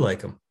 Maybe I do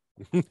like him.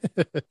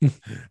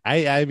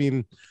 I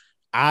mean.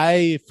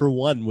 I, for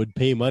one, would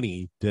pay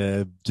money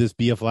to just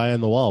be a fly on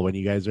the wall when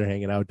you guys are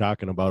hanging out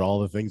talking about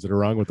all the things that are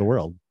wrong with the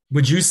world.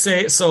 Would you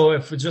say so?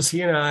 If it's just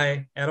he and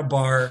I at a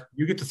bar,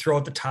 you get to throw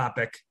out the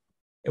topic,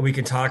 and we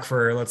can talk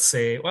for, let's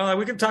say,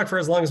 we can talk for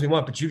as long as we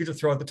want, but you get to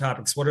throw out the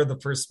topics. What's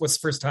the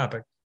first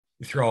topic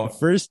you throw out? The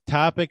first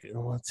topic.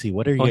 Let's see.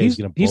 What are you guys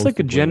going to? He's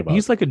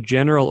like a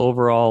general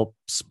overall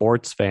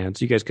sports fan.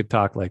 So you guys could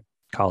talk like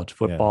college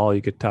football. Yeah.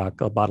 You could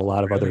talk about a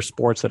lot of other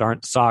sports that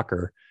aren't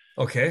soccer.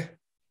 Okay.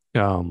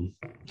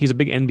 He's a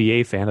big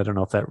NBA fan. I don't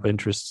know if that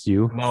interests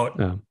you. I'm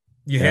out.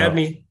 You had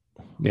me.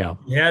 Yeah,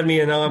 you had me,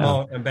 and now I'm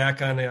out. I'm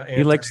back on.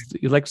 He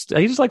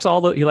just likes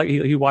all the.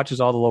 He watches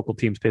all the local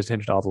teams, pays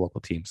attention to all the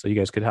local teams. So you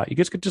guys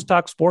could just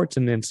talk sports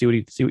and then see what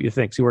you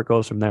think. See where it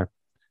goes from there.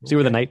 See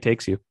where the night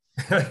takes you.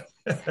 I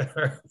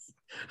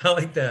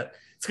like that.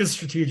 It's good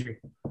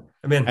strategic.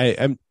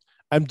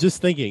 I'm just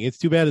thinking. It's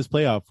too bad it's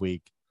playoff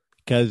week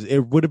because it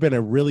would have been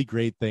a really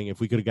great thing if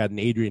we could have gotten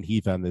Adrian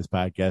Heath on this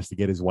podcast to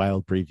get his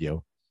Wild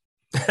preview.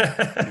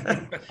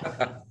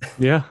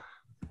 Yeah,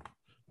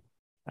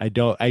 I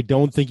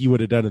don't think he would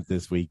have done it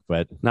this week,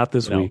 but not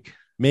this week.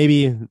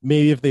 Maybe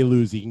if they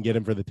lose, you can get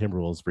him for the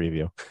Timberwolves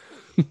preview.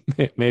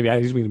 Maybe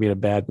he's going to be in a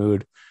bad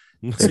mood.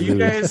 So you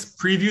guys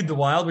previewed the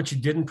Wild, but you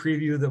didn't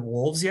preview the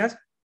Wolves yet?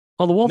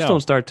 Well, the Wolves don't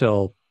start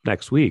till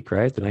next week,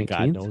 right? The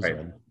 19th.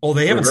 Right. Oh,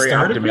 they haven't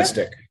started.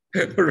 Optimistic.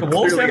 Yet? We're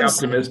clearly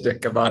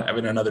optimistic about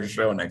having another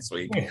show next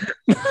week.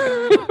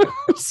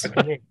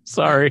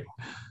 Sorry.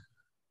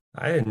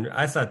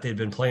 I thought they'd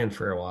been playing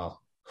for a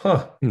while.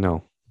 Huh.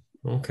 No.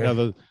 Okay.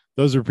 No,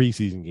 those are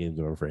preseason games,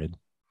 I'm afraid.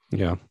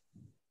 Yeah.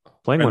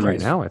 Playing one right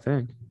now, I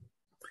think.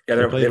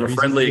 Yeah, they have a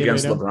friendly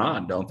against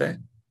LeBron, don't they?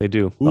 They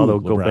do. Although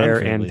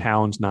Gobert and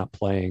Towns not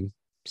playing.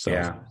 So.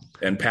 Yeah.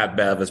 And Pat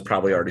Bev has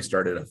probably already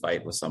started a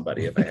fight with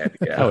somebody, if I had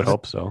to guess. I would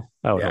hope so.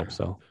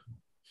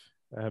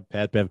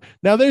 Pat Bev.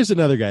 Now, there's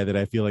another guy that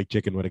I feel like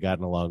Chicken would have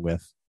gotten along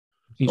with.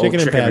 Chicken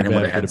and Pat Bev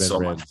would have had so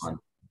much fun.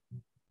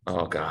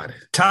 Oh, God.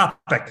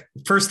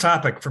 First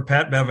topic for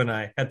Pat Bev and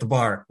I at the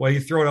bar. Why do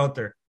you throw it out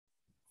there?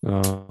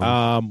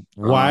 Why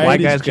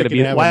the guys got to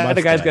be that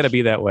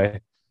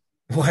way?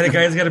 Why the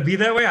guys got to be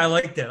that way? I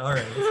like that. All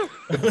right.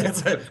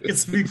 I could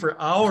speak for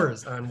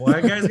hours on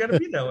why guys got to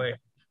be that way.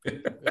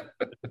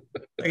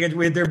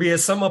 There'd be a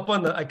sum up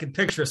I could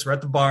picture us. We're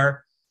at the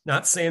bar,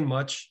 not saying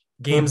much.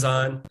 Game's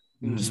on.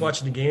 Just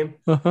watching the game.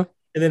 Uh-huh.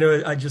 And then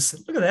I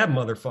just look at that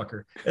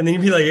motherfucker. And then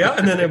you'd be like, yeah.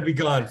 And then it'd be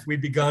gone.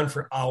 We'd be gone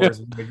for hours.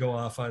 We'd go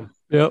off on,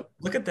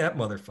 look at that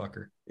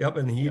motherfucker. Yep.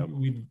 And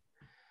we'd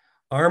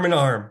arm in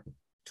arm,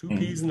 two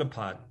peas in a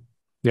pod.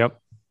 Yep.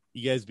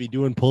 You guys be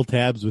doing pull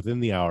tabs within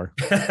the hour.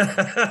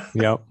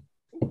 Yep.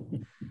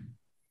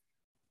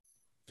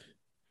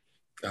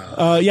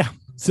 Yeah.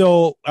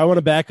 So I want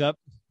to back up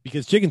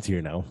because Chicken's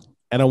here now.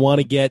 And I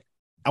want to get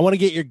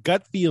your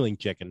gut feeling,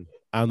 Chicken,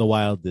 on the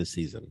Wild this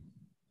season.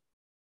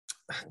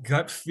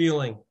 Gut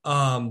feeling.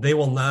 They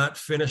will not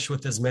finish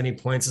with as many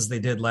points as they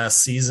did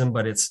last season,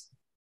 but it's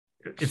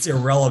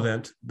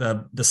irrelevant.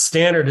 The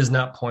standard is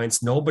not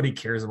points. Nobody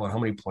cares about how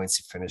many points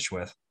you finish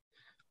with.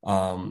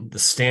 The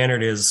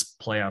standard is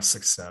playoff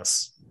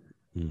success.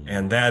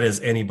 And that is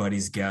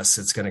anybody's guess.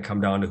 It's going to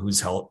come down to who's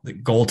healthy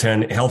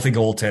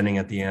goaltending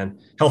at the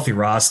end, healthy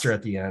roster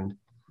at the end.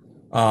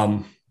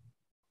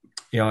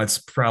 It's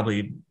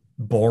probably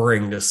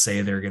boring to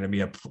say they're going to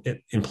be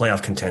in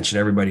playoff contention.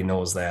 Everybody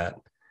knows that.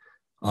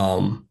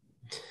 I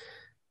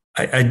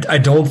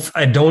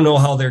don't know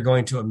how they're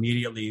going to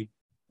immediately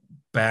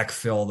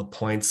backfill the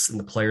points and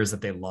the players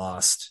that they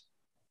lost.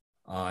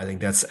 I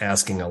think that's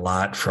asking a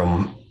lot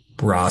from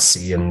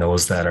Rossi and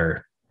those that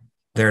are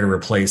there to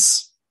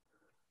replace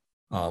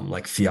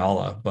like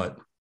Fiala. But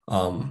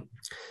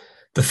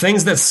the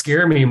things that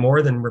scare me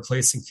more than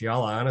replacing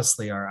Fiala,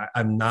 honestly, are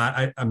I'm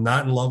not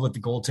in love with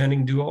the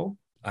goaltending duo.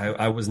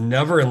 I was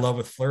never in love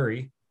with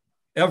Fleury,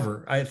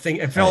 ever. I think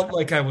I felt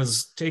like I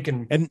was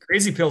taking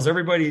crazy pills.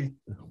 Everybody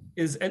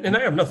is, and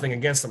I have nothing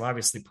against him,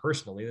 obviously,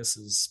 personally. This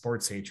is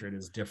sports hatred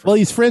is different. Well,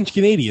 he's French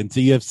Canadian,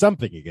 so you have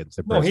something against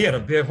him. No, he had a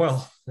big.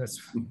 Well,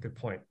 that's a good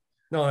point.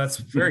 No, that's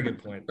a very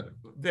good point.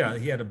 Yeah,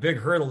 he had a big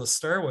hurdle to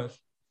start with.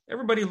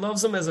 Everybody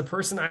loves him as a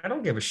person. I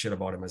don't give a shit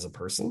about him as a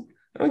person.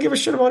 I don't give a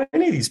shit about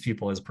any of these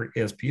people as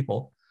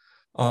people.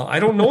 I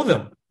don't know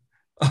them.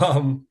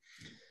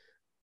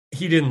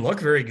 He didn't look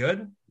very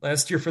good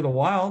last year for the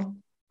Wild.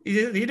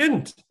 He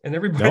didn't. And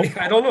everybody, nope.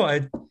 I don't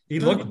know. He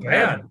looked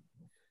bad.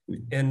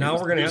 And now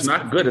we're going to ask. He's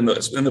not good in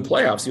the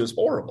playoffs. He was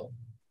horrible.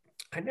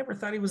 I never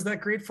thought he was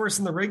that great for us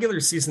in the regular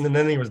season. And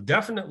then he was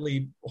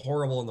definitely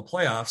horrible in the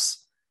playoffs.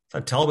 I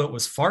thought Talbot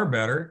was far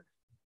better.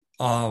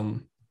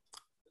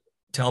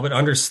 Talbot,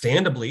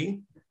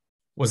 understandably,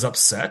 was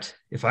upset.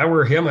 If I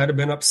were him, I'd have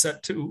been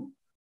upset too.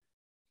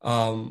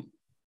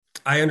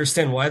 I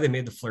understand why they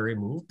made the Fleury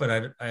move,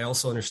 but I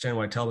also understand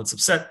why Talbot's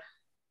upset.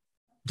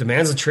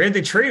 Demands a trade,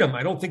 they trade him.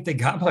 I don't think they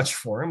got much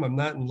for him. I'm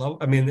not in love.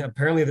 I mean,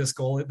 apparently this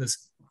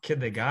kid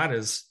they got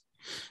is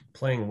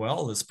playing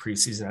well this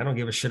preseason. I don't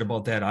give a shit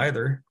about that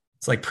either.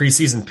 It's like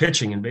preseason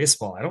pitching in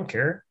baseball. I don't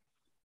care.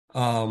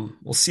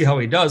 We'll see how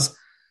he does.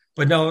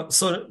 But now,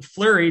 so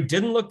Fleury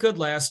didn't look good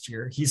last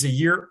year. He's a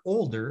year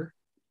older,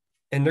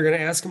 and they're going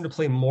to ask him to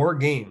play more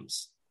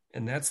games.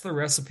 And that's the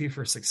recipe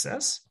for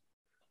success?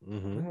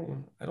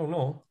 Mm-hmm. I don't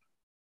know.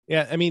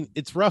 Yeah, I mean,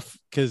 it's rough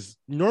because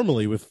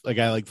normally with a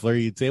guy like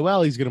Fleury, you'd say,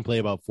 well, he's going to play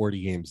about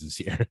 40 games this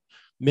year.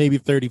 Maybe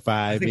 35.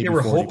 I think maybe they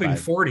were 45. hoping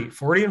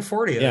 40 and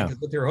 40. Yeah.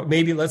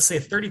 Maybe let's say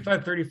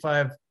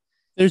 35.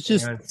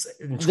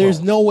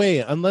 There's no way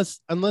unless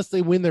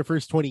they win their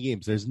first 20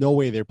 games. There's no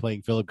way they're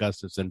playing Philip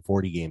Gustafson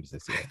 40 games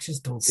this year. I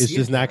just don't see it's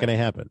just not going to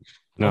happen.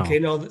 No. Okay,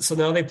 now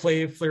they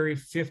play Fleury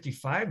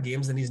 55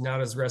 games, and he's not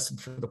as rested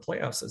for the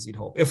playoffs as you'd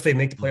hope, if they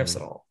make the playoffs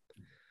at all.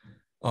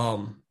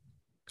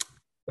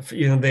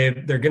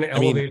 They're going to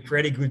elevate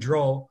Freddie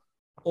Gaudreau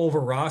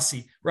over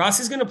Rossi.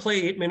 Rossi's going to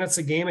play 8 minutes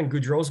a game, and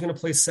Gaudreau's going to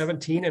play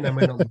 17, and I'm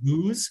going to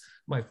lose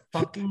my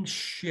fucking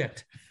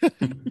shit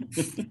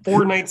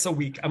 4 nights a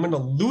week. I'm going to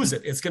lose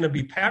it. It's going to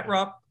be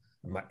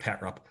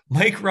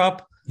Mike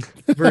Rupp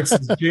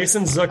versus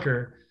Jason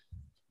Zucker,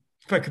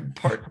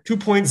 part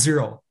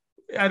 2.0.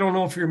 I don't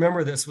know if you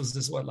remember this. Was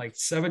this like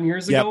 7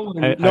 years ago?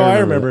 I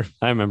remember.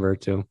 I remember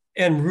it too.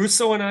 And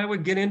Russo and I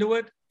would get into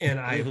it, and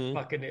I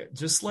fucking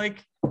just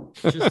like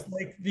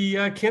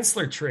the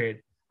Kinsler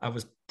trade. I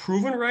was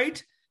proven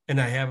right, and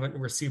I haven't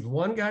received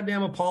one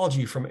goddamn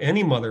apology from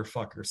any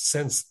motherfucker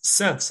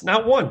since.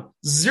 Not one.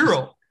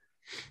 Zero.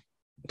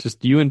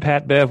 Just you and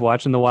Pat Bev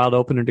watching the Wild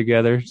opener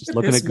together, just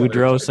looking at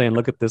Gaudreau saying,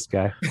 look at this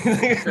guy. Look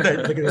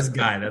at this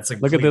guy.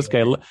 Look at this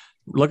guy.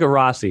 Look at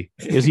Rossi.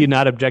 Is he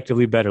not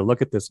objectively better?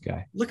 Look at this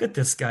guy. Look at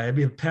this guy. I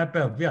mean, Pat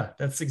Bev. Yeah,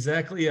 that's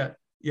exactly it.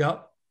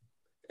 Yep.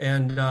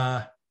 And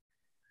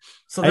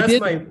so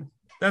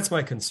that's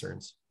my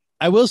concerns.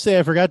 I will say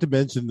I forgot to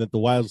mention that the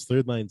Wild's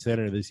third line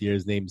center this year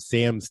is named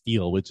Sam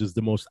Steele, which is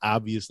the most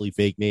obviously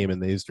fake name in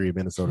the history of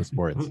Minnesota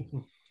sports.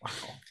 Wow.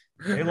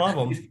 They love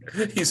him.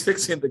 He's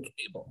fixing the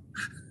cable.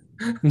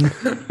 that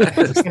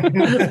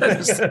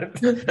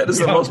is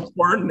the most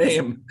porn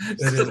name.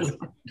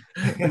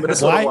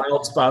 Minnesota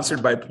Wild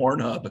sponsored by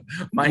Pornhub.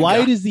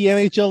 Why does the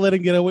NHL let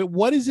him get away?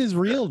 What is his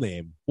real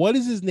name? What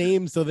is his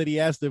name so that he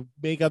has to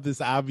make up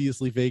this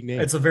obviously fake name?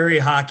 It's a very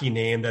hockey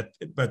name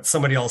but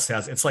somebody else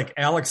has. It's like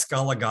Alex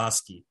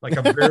Goligoski, like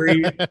a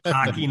very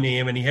hockey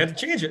name, and he had to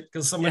change it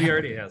because somebody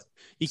already has it.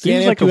 He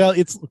can't have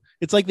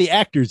it's like the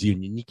actors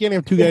union. You can't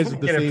have two guys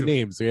with the same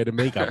name, so he had to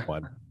make up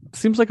one.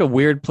 Seems like a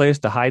weird place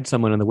to hide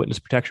someone in the witness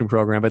protection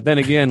program, but then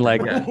again,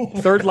 like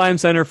third line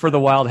center for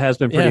the Wild has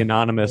been pretty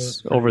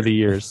anonymous over the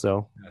years.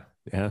 So,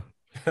 yeah,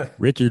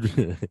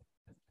 Richard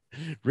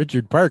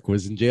Park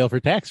was in jail for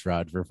tax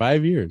fraud for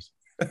 5 years.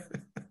 I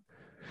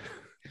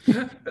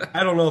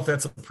don't know if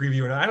that's a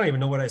preview or not. I don't even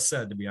know what I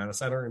said, to be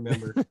honest. I don't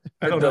remember.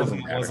 I don't know if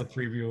it was a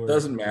preview.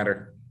 Doesn't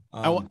matter.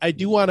 I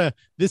do want to.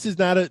 This is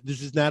not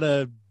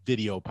a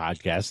video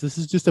podcast. This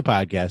is just a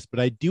podcast.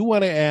 But I do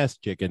want to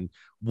ask Chicken,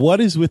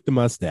 what is with the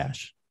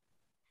mustache?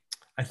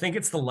 I think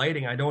it's the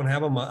lighting. I don't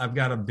have I've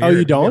got a beard. Oh,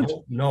 you don't?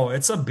 No,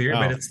 it's a beard,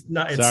 but it's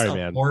not. It's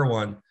a poor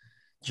one,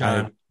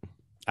 John.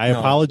 I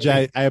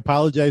apologize. I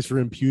apologize for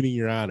impugning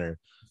your honor.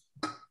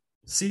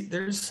 See,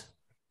 there's.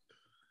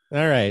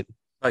 All right.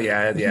 Oh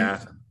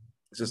yeah.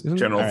 It's just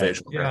general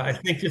facial. Yeah, I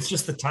think it's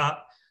just the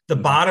top. The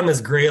bottom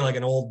is gray like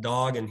an old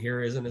dog, and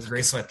here isn't as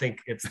gray. So I think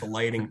it's the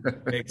lighting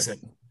makes it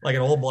like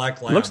an old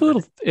black lab.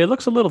 It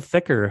looks a little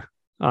thicker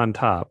on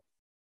top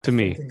to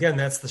me. Again,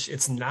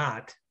 it's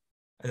not.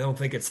 I don't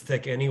think it's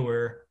thick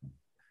anywhere.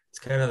 It's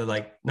kind of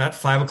like not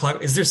 5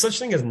 o'clock. Is there such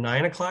thing as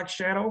 9 o'clock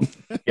shadow?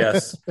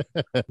 Yes.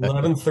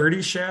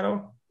 11:30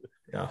 shadow.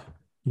 Yeah.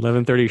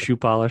 11:30 shoe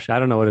polish. I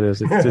don't know what it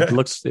is. It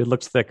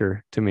looks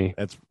thicker to me.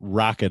 That's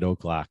rocket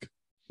o'clock.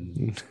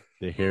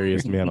 The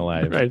hairiest man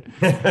alive. Right.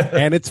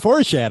 And it's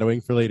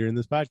foreshadowing for later in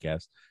this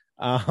podcast.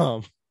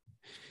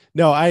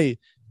 No, I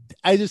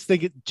just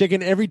think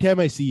Chicken, every time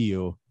I see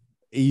you,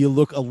 you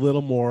look a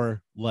little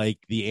more like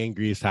the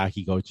angriest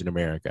hockey coach in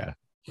America.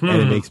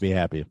 And it makes me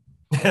happy.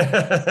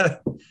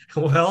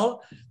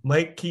 Well,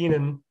 Mike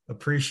Keenan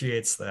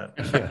appreciates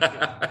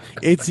that.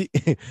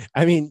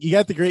 I mean, you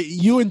got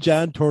you and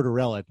John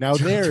Tortorella. Now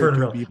there are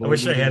two people. I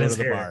wish I had his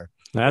hair. Bar.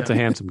 That's a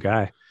handsome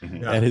guy.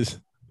 Yeah.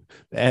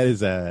 That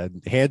is a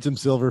handsome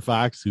silver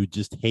fox who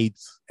just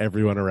hates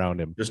everyone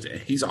around him.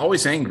 He's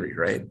always angry,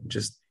 right?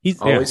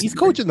 He's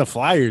coaching the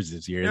Flyers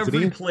this year.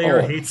 Every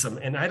player hates him,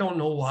 and I don't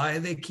know why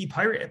they keep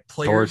hiring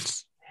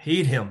players.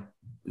 Hate him.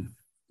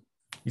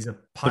 He's a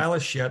pile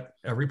of shit.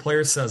 Every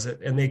player says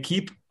it, and they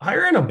keep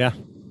hiring him. Yeah,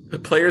 the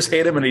players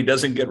hate him, and he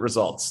doesn't get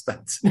results.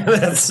 That's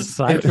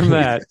aside from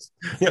that.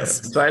 Yes,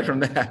 aside from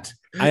that,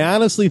 I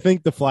honestly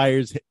think the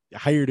Flyers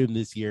hired him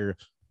this year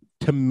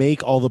to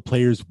make all the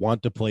players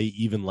want to play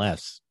even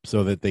less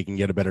so that they can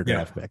get a better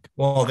draft pick.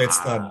 Well, that's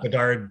the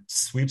Bedard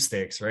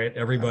sweepstakes, right?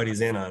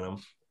 Everybody's in on him.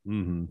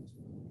 Mm-hmm.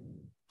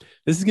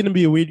 This is going to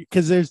be a weird,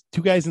 because there's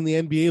two guys in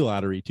the NBA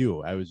lottery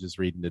too. I was just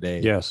reading today.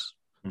 Yes.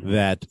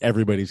 That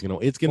everybody's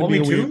it's going to be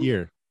a weird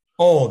year.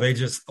 Oh,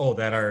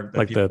 that are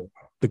like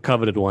the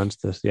coveted ones.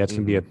 It's going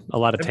to be a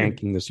lot of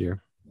tanking this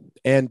year.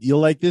 And you'll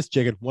like this,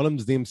 Chicken. One of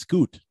them's named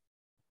Scoot.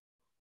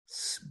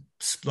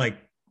 Like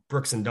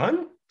Brooks and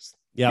Dunn?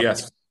 Yep.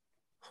 Yes.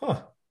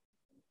 Huh.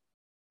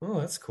 Oh,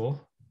 that's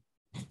cool.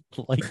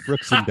 Like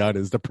Brooks and Dunn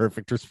is the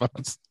perfect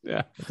response.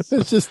 Yeah.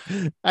 It's just,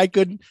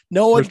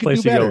 no one could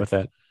do better. Go with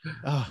that.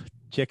 Oh,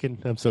 Chicken,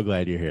 I'm so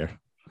glad you're here.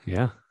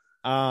 Yeah.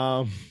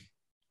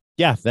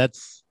 Yeah,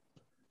 that's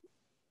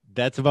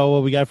about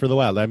what we got for the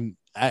Wild.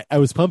 I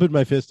was pumping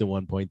my fist at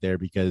one point there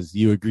because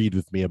you agreed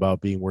with me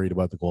about being worried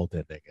about the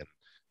goaltending, and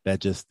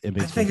that makes I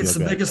think it's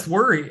the biggest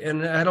worry,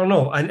 and I don't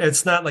know.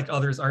 It's not like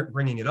others aren't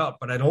bringing it up,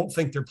 but I don't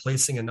think they're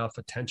placing enough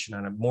attention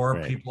on it.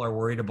 More people are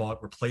worried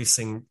about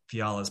replacing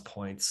Fiala's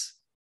points.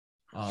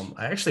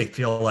 I actually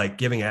feel like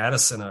giving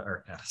Middleton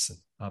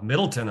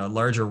a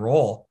larger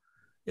role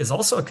is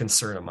also a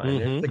concern of mine.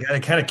 Mm-hmm. The guy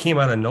that kind of came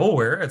out of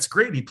nowhere. It's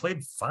great. He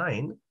played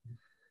fine,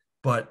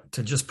 but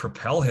to just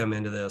propel him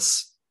into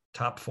this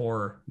top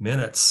 4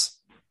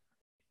 minutes,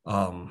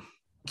 I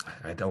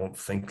don't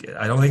think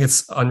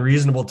it's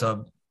unreasonable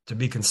to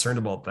be concerned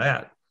about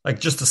that. Like,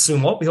 just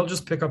assume, he'll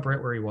just pick up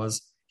right where he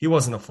was. He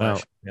wasn't a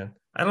flash man.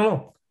 I don't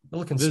know. A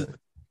little concerned.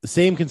 The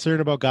same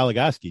concern about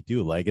Goligoski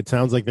too. Like, it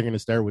sounds like they're going to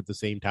start with the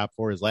same top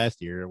 4 as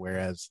last year,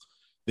 whereas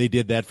they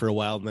did that for a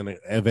while, and then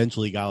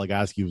eventually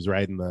Goligoski was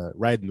riding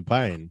the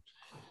pine.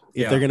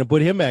 If they're going to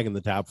put him back in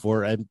the top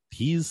 4, and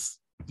he's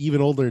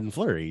even older than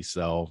Fleury,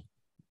 so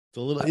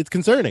it's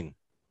concerning.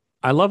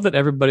 I love that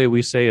everybody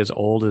we say is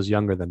old is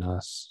younger than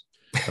us.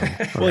 So,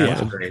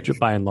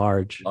 by and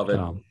large, love it.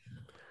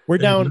 We're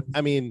down.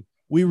 I mean,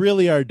 we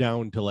really are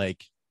down to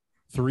like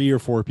 3 or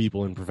 4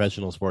 people in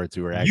professional sports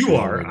who are actually. You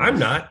are. I'm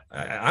not.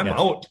 I'm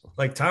out.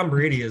 Like, Tom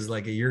Brady is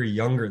like a year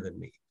younger than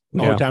me.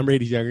 Oh, Tom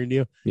Brady's younger than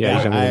you? Yeah,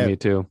 he's younger than me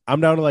too.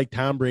 I'm down to like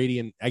Tom Brady,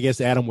 and I guess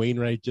Adam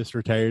Wainwright just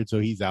retired, so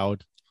he's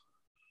out.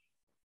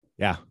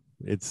 Yeah,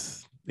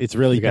 it's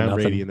really Tom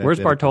Brady. Where's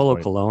Bartolo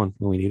Colon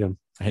when we need him?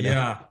 I know.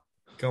 Yeah.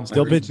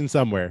 Still pitching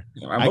somewhere.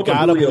 I'm hoping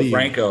Julio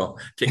Franco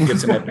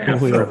gets him at bat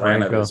for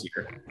Atlanta this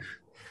year.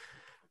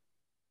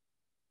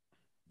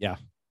 Yeah,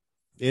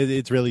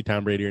 it's really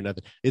Tom Brady or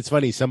nothing. It's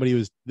funny. Somebody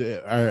was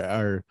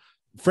our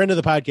friend of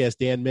the podcast,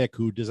 Dan Mick,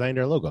 who designed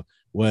our logo,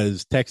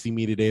 was texting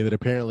me today that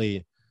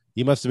apparently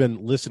he must have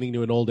been listening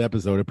to an old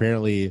episode.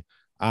 Apparently,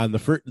 on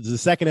the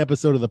second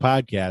episode of the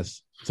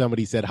podcast,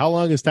 somebody said, "How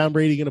long is Tom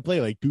Brady going to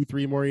play? Like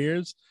 2-3 more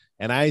years?"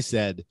 And I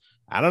said,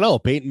 I don't know.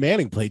 Peyton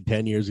Manning played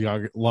 10 years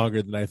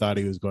longer than I thought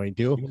he was going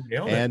to.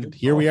 And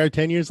here we are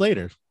 10 years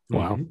later.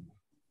 Wow.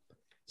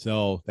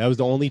 So that was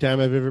the only time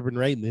I've ever been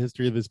right in the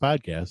history of this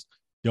podcast.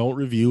 Don't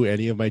review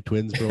any of my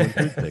Twins throwing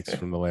toothpicks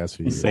from the last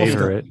few years.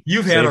 Savor it.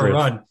 You've had a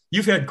run.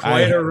 You've had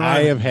quite a run.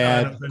 I have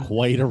had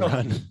quite a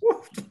run.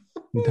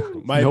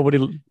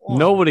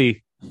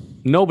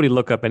 Nobody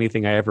look up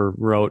anything I ever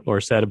wrote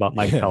or said about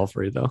Mike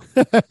Pelfrey, though.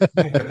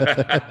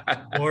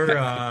 Or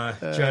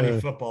Johnny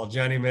Football,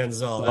 Johnny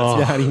Manziel.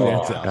 Johnny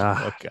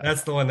Manziel. Okay.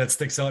 That's the one that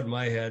sticks out in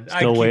my head.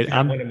 Still I keep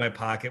that one in my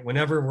pocket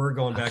whenever we're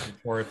going back and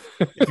forth.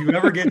 If you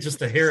ever get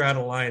just a hair out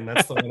of line,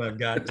 that's the one I've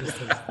got.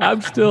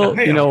 I'm still,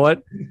 you know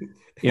what?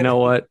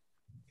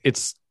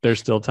 There's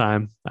still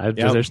time.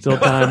 There's still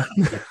time.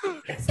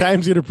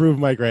 Time's going to prove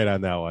Mike right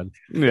on that one.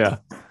 Yeah.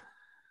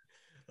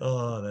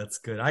 Oh, that's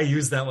good. I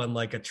use that one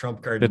like a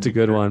trump card. It's a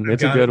good one.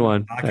 It's a good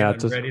one. Yeah,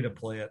 I'm ready to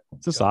play it.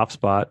 It's a soft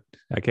spot.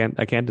 I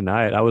can't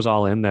deny it. I was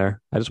all in there.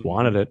 I just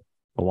wanted it.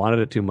 I wanted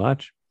it too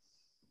much.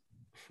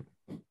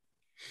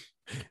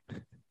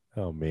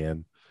 Oh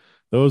man,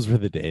 those were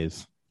the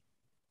days.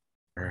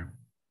 All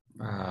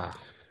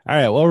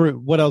right. Well,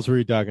 what else were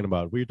we talking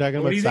about? We were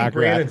talking about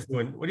soccer.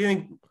 What do you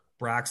think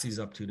Broxy's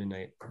up to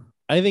tonight?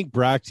 I think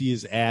Broxy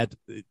is at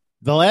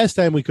the last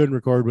time we couldn't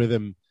record with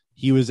him.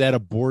 He was at a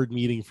board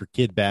meeting for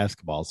kid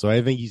basketball. So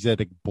I think he's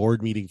at a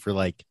board meeting for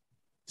like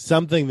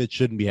something that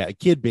shouldn't be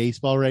kid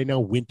baseball right now,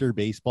 winter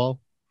baseball.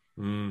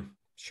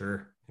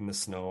 Sure. In the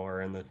snow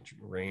or in the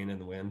rain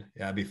and the wind.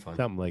 Yeah, it'd be fun.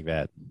 Something like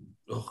that.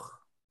 Ugh.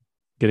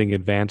 Getting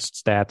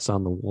advanced stats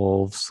on the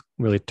Wolves,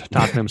 really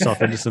talking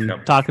himself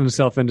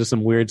into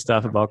some weird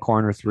stuff about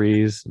corner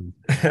threes.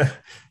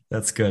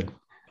 That's good.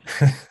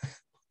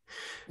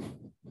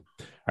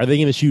 Are they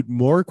going to shoot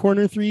more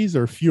corner threes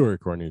or fewer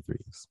corner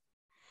threes?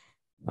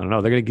 I don't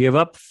know. They're going to give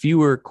up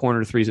fewer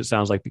corner threes, it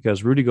sounds like,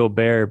 because Rudy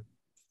Gobert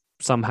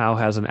somehow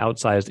has an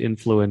outsized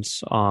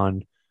influence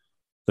on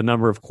the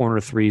number of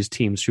corner threes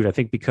teams shoot. I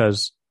think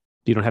because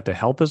you don't have to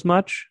help as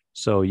much,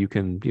 so you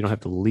don't have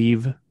to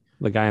leave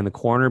the guy in the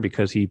corner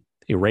because he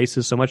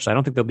erases so much. So I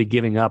don't think they'll be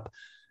giving up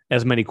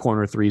as many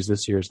corner threes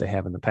this year as they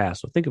have in the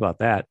past. So think about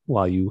that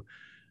while you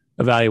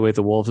evaluate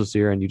the Wolves this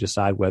year and you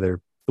decide whether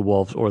the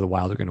Wolves or the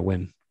Wild are going to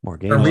win more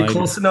games. Are we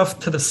close enough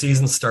to the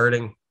season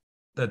starting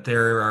that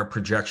there are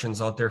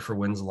projections out there for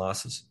wins and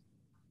losses?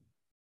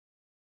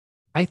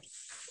 I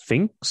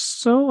think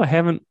so. I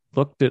haven't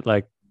looked at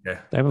I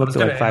haven't looked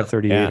at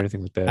 538 or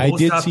anything like that. I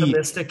did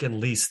optimistic and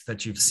least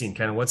that you've seen.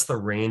 Kind of what's the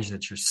range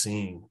that you're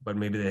seeing? But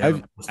maybe they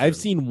have. I've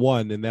seen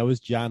one, and that was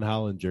John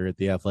Hollinger at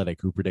the Athletic,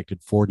 who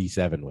predicted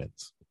 47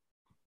 wins.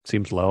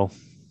 Seems low.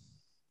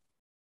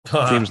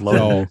 Seems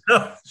low.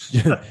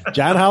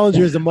 John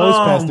Hollinger is the most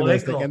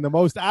pessimistic, Michael. And the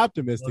most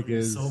optimistic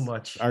is so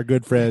much. Our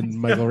good friend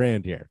Michael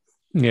Rand here.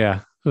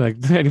 Yeah, like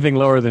anything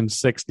lower than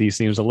 60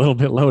 seems a little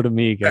bit low to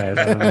me, guys.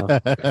 I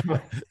don't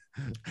know.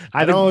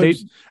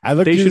 I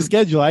looked at the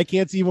schedule. I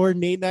can't see more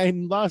than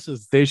 8-9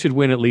 losses. They should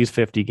win at least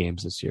 50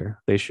 games this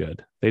year. They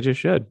should. They just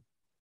should.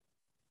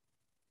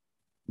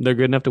 They're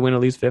good enough to win at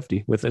least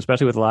 50,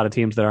 especially with a lot of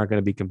teams that aren't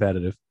going to be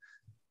competitive.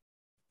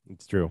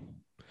 It's true.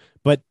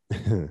 But,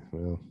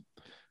 well,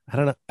 I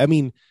don't know. I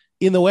mean,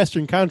 in the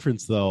Western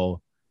Conference,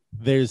 though,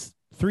 there's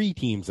 3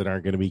 teams that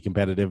aren't going to be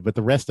competitive, but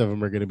the rest of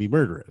them are going to be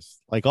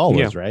murderous, like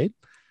always, right?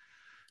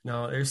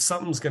 No, there's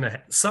something's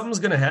gonna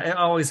it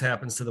always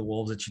happens to the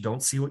Wolves that you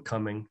don't see it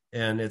coming,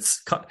 and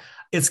it's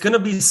gonna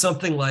be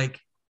something like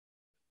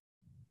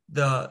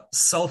the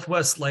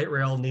Southwest Light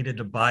Rail needed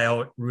to buy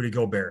out Rudy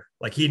Gobert.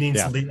 Like he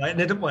needs to leave.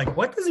 And I'm like,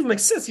 what doesn't make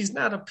sense? He's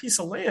not a piece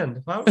of land.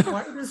 Why do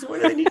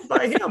they need to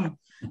buy him?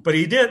 But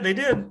they did,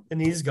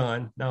 and he's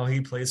gone. Now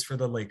he plays for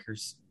the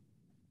Lakers.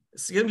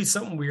 It's gonna be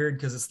something weird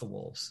because it's the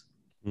Wolves.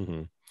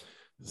 Mm-hmm.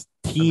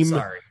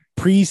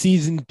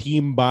 Preseason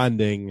team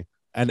bonding.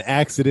 An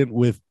accident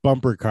with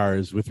bumper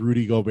cars with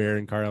Rudy Gobert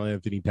and Karl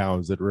Anthony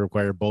Towns that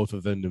require both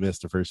of them to miss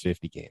the first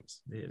 50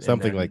 games.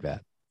 Something like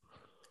that.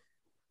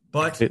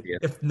 But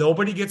if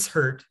nobody gets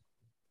hurt,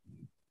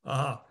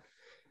 I'm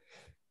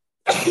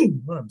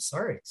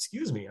sorry.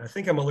 Excuse me. I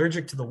think I'm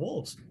allergic to the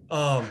Wolves.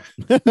 My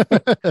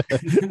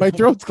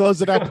throat's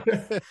closing up.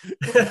 Get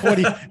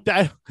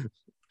my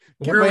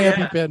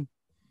EpiPen.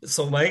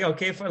 So, Mike,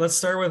 okay, fine. Let's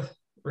start with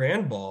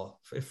Randball.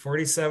 If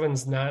 47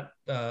 is not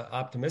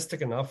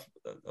optimistic enough,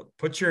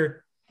 put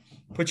your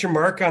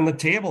mark on the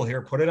table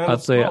here. Put it on.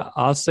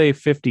 I'll say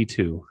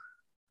 52.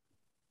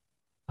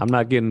 I'm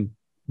not getting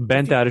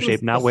bent out of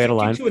shape. Not way out of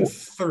line. 52 and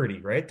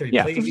 30, right?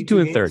 52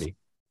 and 30.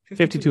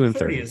 52 and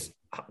 30 is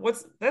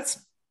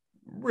that's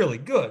really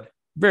good.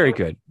 Very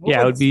good.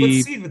 It would be.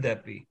 What seed would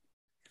that be?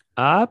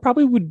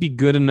 Probably would be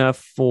good enough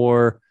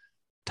for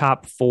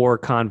top 4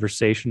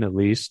 conversation at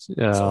least. It's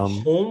a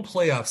home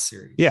playoff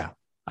series. Yeah.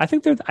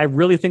 I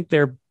really think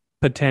they're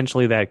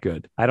potentially that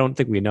good. I don't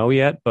think we know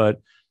yet, but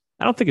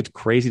I don't think it's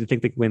crazy to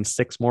think they can win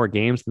 6 more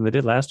games than they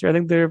did last year. I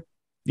think they're,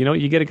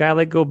 you get a guy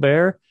like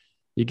Gobert,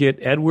 you get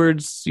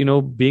Edwards,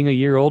 being a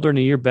year older and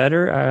a year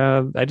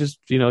better.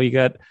 You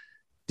got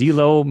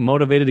D'Lo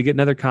motivated to get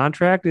another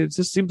contract. It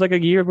just seems like a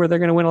year where they're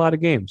going to win a lot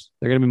of games.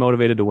 They're going to be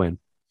motivated to win.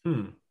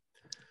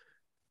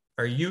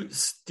 Are you,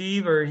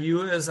 Steve,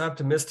 as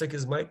optimistic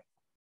as Mike?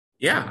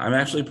 Yeah, I'm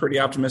actually pretty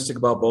optimistic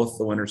about both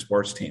the winter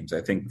sports teams.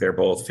 I think they're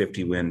both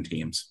 50-win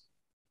teams.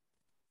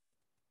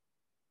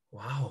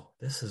 Wow,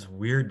 this is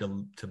weird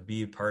to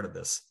be a part of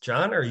this.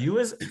 John, are you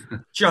as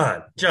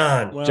John?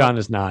 Well, John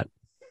is not.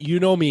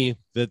 You know me,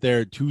 that there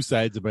are 2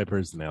 sides of my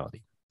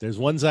personality. There's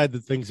one side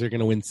that thinks they're going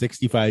to win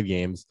 65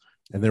 games,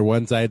 and there's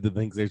one side that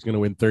thinks they're going to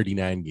win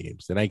 39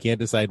 games. And I can't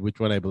decide which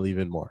one I believe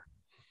in more.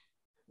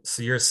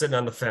 So you're sitting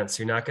on the fence.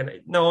 You're not going to.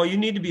 No, you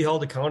need to be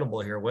held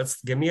accountable here.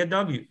 Give me a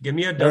W. Give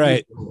me a W. All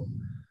right.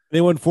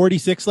 They won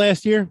 46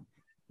 last year.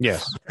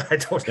 Yes. I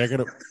don't. They're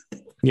gonna.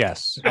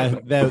 Yes.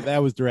 That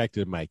was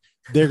directed at Mike.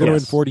 They're going to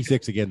win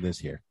 46 again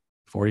this year.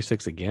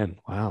 46 again.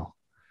 Wow.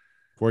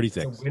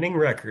 46. It's a winning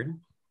record.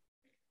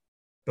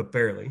 but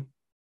barely.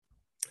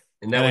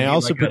 And I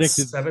also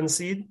predicted 7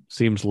 seed.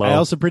 Seems low. I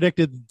also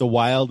predicted the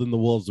Wild and the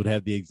Wolves would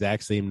have the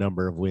exact same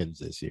number of wins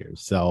this year.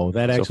 So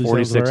that actually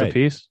 46 sounds right.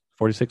 apiece.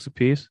 46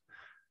 apiece.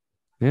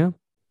 Yeah.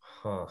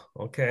 Huh.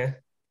 Okay.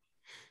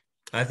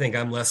 I think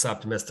I'm less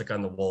optimistic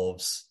on the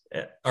Wolves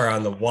or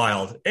on the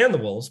Wild and the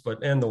Wolves,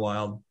 and the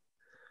Wild.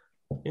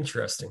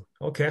 Interesting.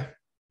 Okay.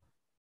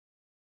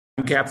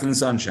 I'm Captain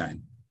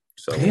Sunshine.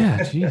 So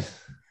Yeah. Geez.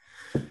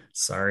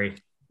 Sorry.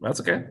 That's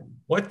okay.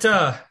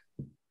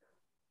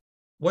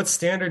 What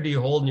standard do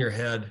you hold in your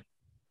head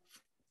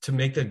to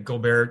make the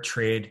Gobert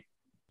trade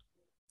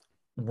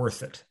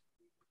worth it?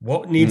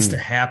 What needs to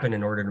happen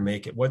in order to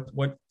make it?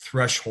 What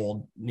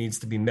threshold needs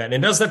to be met?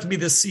 And it doesn't have to be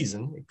this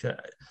season.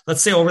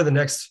 Let's say over the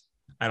next,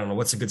 I don't know,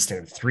 what's a good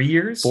standard? 3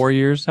 years? 4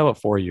 years? How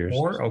about 4 years?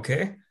 4?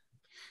 Okay.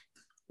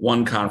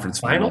 One conference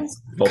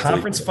finals.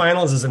 Conference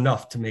finals is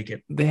enough to make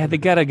it. They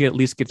got to at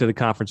least get to the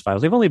conference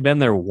finals. They've only been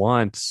there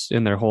once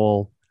in their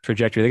whole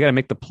trajectory. They got to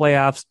make the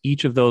playoffs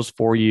each of those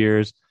 4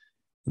 years.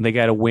 And they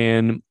got to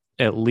win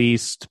at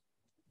least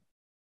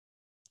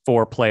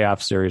 4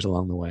 playoff series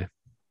along the way.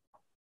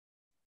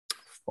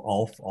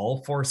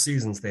 All 4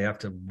 seasons, they have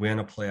to win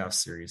a playoff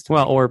series.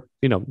 Well, or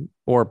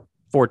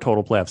 4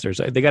 total playoff series.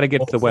 They got to get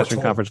to the Western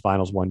Conference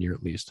Finals 1 year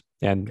at least,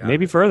 and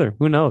maybe further.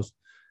 Who knows?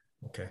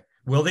 Okay.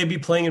 Will they be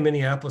playing in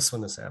Minneapolis when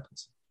this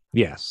happens?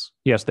 Yes,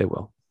 they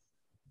will.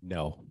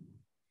 No.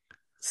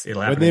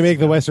 When they make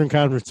the Western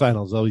Conference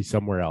Finals, they'll be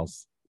somewhere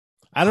else.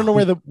 I don't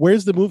know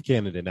where's the move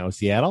candidate now?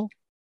 Seattle?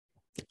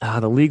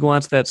 The league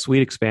wants that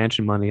sweet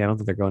expansion money. I don't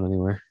think they're going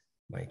anywhere.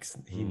 Mike,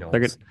 he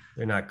knows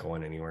they're not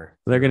going anywhere.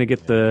 They're going to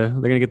get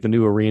the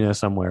new arena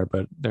somewhere,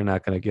 but they're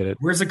not going to get it.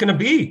 Where's it going to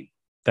be?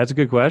 That's a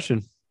good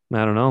question.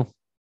 I don't know.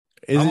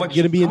 Is it going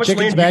to be in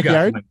Chicken's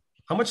backyard?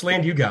 How much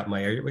land you got,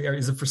 Mike?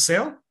 Is it for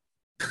sale?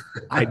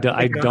 I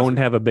don't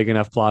have a big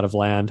enough plot of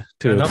land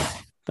to.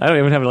 I don't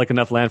even have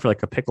enough land for a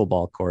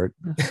pickleball court.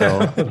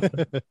 So.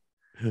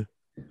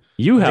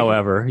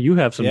 However, you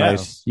have some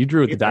nice. You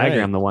drew the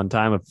diagram the one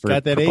time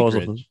for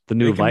proposal for the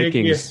new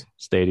Vikings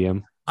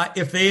stadium.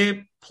 If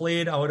they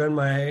played out at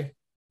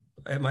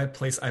my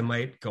place, I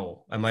might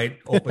go. I might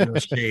open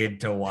the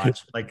shade to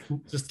watch,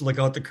 just look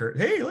out the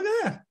curtain. Hey, look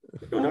at that!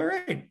 You're doing all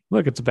right.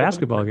 Look, it's a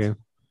basketball game.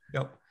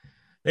 Yep,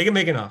 they can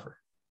make an offer.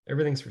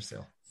 Everything's for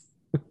sale.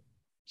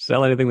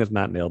 Sell anything that's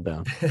not nailed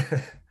down.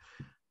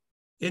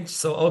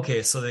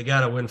 So they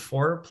got to win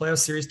 4 playoff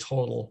series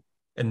total.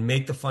 And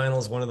make the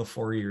finals one of the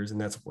 4 years, and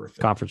that's worth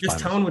it.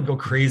 This town would go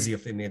crazy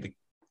if they made the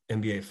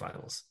NBA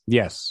finals.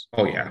 Yes.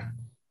 Oh, yeah.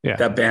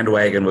 That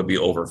bandwagon would be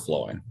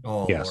overflowing.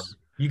 Oh, yes. Lord.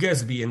 You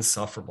guys would be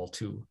insufferable,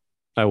 too.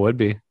 I would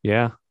be.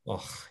 Yeah.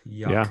 Oh,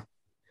 yuck. Yeah.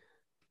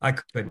 I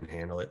couldn't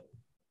handle it.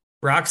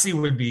 Broxy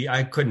would be,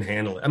 I couldn't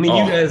handle it. I mean,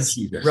 you guys,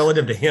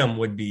 relative to him,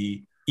 would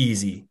be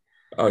easy.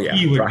 Oh, yeah.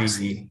 He would Broxy.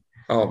 be.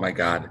 Oh, my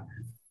God.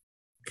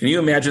 Can you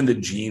imagine the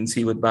jeans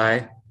he would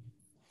buy?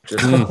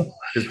 Just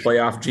his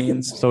playoff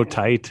jeans. So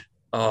tight.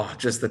 Oh,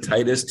 just the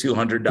tightest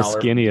 $200. The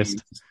skinniest.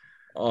 Jeans.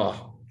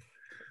 Oh,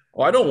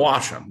 I don't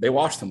wash them. They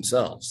wash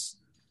themselves.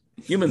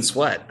 Human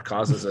sweat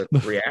causes a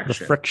reaction. The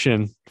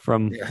friction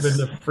from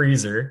the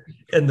freezer.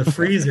 And the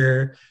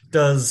freezer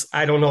does,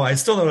 I don't know. I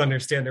still don't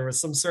understand. There was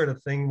some sort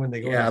of thing when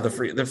they go. Yeah, the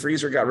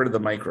freezer got rid of the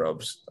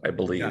microbes, I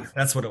believe. Yeah,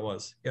 that's what it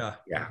was. Yeah.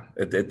 Yeah.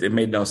 It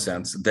made no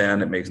sense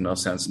then. It makes no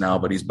sense now,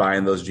 but he's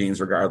buying those jeans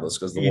regardless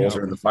because the Wolves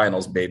are in the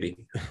finals, baby.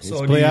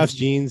 So playoffs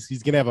jeans.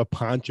 He's going to have a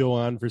poncho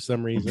on for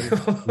some reason.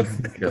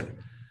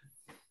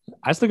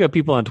 I still got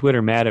people on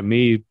Twitter mad at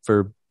me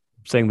for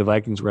saying the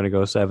Vikings were going to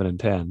go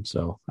 7-10.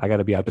 So I got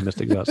to be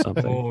optimistic about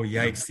something. Oh,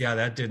 yikes. Yeah,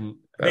 that didn't.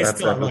 I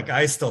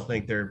still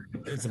think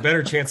it's a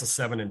better chance of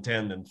 7-10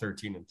 than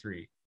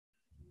 13-3.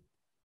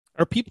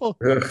 Are people?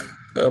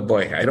 Oh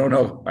boy, I don't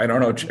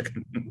know,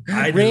 Chicken.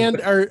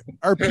 Rand,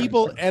 are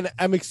people? And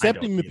I'm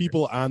accepting the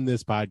people on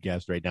this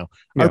podcast right now.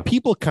 Yeah. Are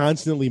people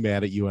constantly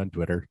mad at you on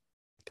Twitter?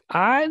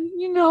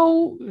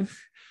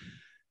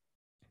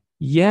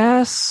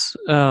 Yes.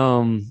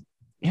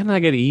 And I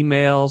get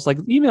emails.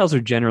 Emails are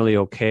generally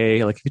okay.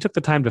 If you took the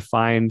time to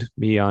find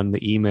me on the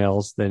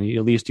emails, then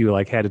at least you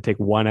had to take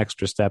one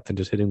extra step than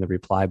just hitting the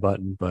reply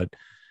button. But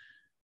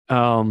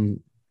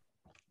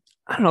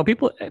I don't know.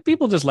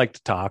 People just like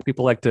to talk.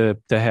 People like to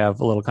have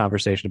a little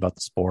conversation about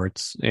the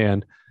sports.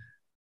 And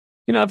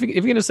if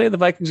you're going to say the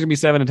Vikings are going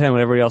to be 7-10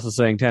 when everybody else is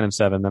saying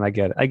 10-7, then I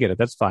get it.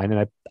 That's fine.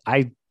 And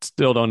I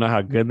still don't know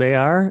how good they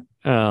are.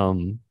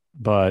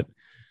 But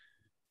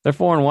they're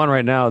 4-1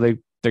 right now.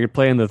 They're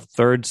playing the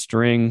 3rd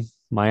string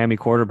Miami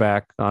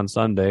quarterback on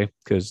Sunday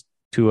because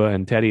Tua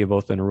and Teddy have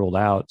both been ruled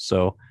out.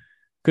 So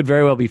could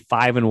very well be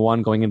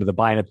 5-1 going into the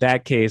bye. And at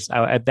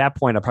that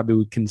point, I probably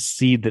would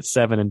concede that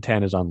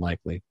 7-10 is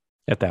unlikely.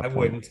 At that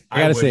point,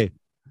 I gotta say,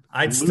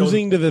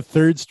 losing to the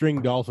 3rd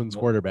string Dolphins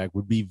quarterback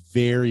would be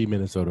very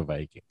Minnesota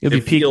Vikings. It'll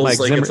be peak Mike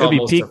Zimmer. It'll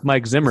be peak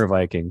Mike Zimmer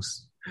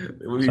Vikings.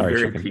 It would be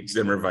very peak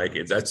Zimmer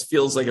Vikings. That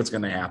feels like it's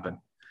going to happen.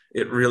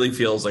 It really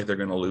feels like they're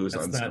going to lose.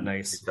 That's not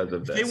nice. Because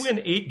of this. If they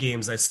win 8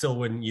 games, I still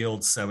wouldn't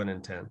yield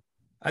 7-10.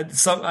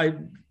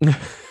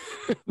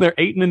 They're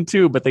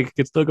 8-2, but they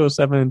could still go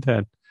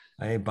 7-10.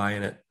 I ain't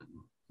buying it.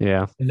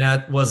 Yeah. And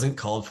that wasn't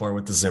called for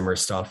with the Zimmer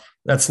stuff.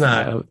 That's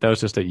not. That was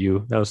just at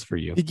you. That was for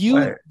you. Did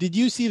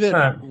you see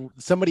that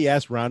somebody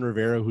asked Ron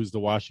Rivera, who's the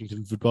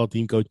Washington football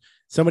team coach,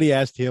 somebody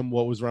asked him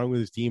what was wrong with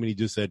his team, and he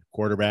just said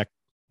quarterback.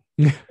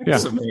 Yeah.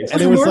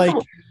 And it was like,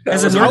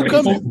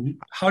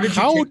 how did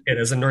you take it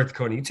as a North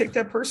Dakota? You take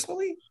that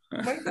personally?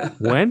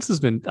 Wentz has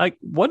been like,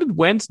 what did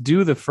Wentz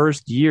do the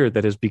first year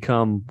that has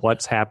become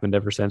what's happened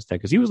ever since then?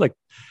 Because he was like,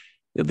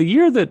 the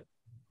year that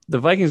the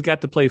Vikings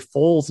got to play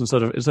Foles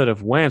instead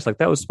of Wentz, like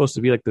that was supposed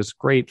to be like this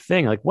great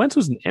thing. Like Wentz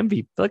was an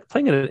MVP, like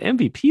playing at an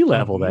MVP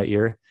level that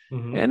year,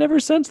 and ever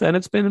since then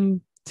it's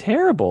been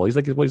terrible. He's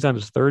on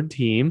his third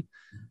team.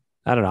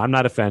 I don't know. I'm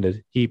not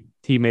offended. He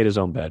made his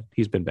own bed.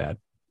 He's been bad.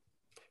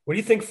 What do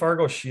you think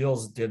Fargo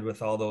Shields did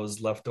with all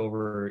those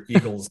leftover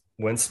Eagles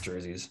Wentz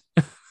jerseys?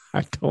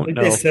 I don't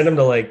know. They sent them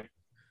to like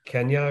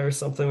Kenya or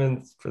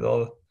something for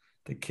all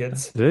the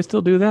kids. Do they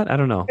still do that? I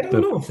don't know. I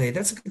don't know if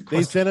that's a good question.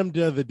 They sent them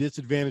to the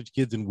disadvantaged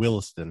kids in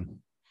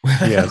Williston.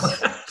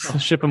 Yes.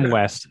 Ship them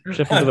west.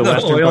 Ship them to the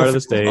western part of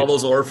the state. All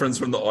those orphans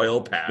from the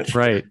oil patch.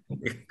 Right.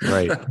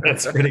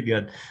 That's pretty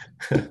good.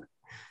 All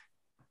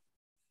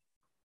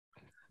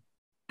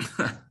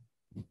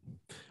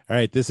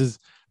right. This is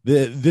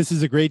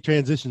a great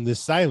transition.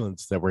 This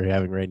silence that we're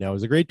having right now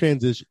is a great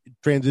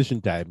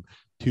transition time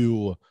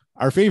to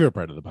our favorite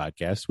part of the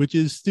podcast, which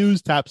is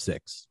Stu's top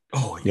 6.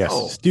 Oh,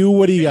 yes. Stu,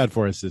 what do you got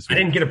for us this week? I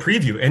didn't get a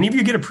preview. Any of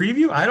you get a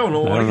preview? I don't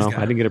know.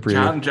 I didn't get a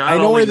preview. John I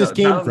know where this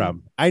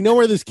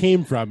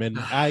came from. And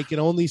I can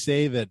only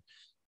say that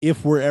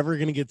if we're ever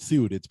going to get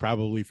sued, it's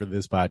probably for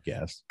this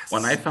podcast.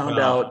 When I found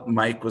out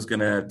Mike was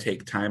going to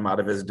take time out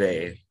of his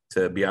day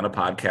to be on a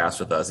podcast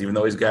with us, even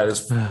though he's got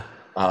his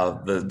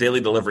the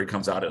daily delivery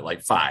comes out at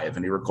like 5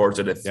 and he records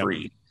it at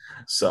 3.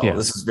 So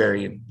this is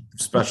very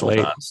special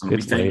to us, and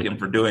we thank him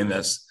for doing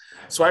this.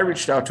 So I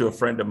reached out to a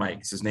friend of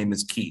Mike's. His name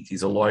is Keith.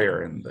 He's a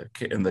lawyer in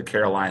the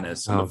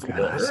Carolinas. Oh,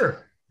 God.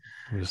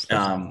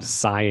 I'm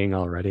sighing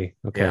already.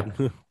 Okay.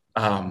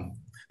 Yeah.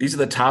 These are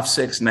the top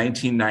 6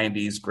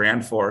 1990s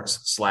Grand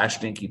Forks /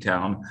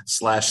 Dinkytown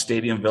 /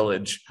 Stadium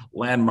Village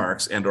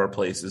landmarks and or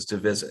places to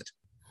visit.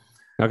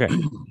 Okay.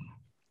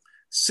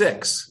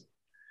 6.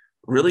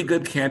 Really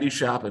good candy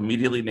shop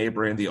immediately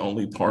neighboring the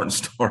only porn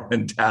store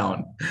in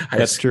town.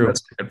 That's true.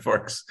 That's Grand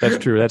Forks. That's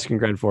true. That's in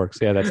Grand Forks.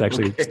 Yeah, that's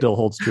actually still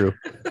holds true.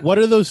 What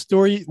are those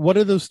stores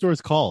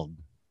called?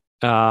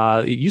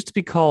 It used to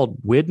be called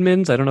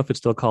Widman's. I don't know if it's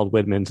still called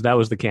Widman's. That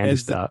was the candy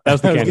stuff. That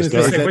was the candy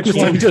store.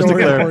 Just to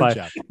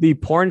clarify, the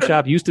porn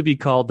shop used to be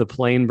called the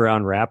Plain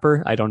Brown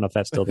Wrapper. I don't know if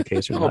that's still the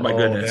case or not. Oh my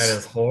goodness, that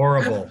is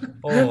horrible.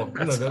 Oh,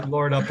 good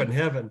Lord up in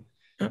heaven.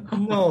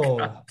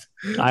 No,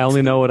 I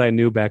only know what I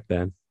knew back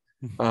then.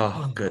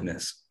 Oh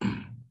goodness.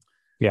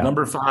 Yeah.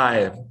 Number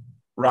 5,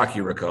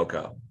 Rocky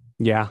Rococo.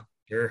 Yeah.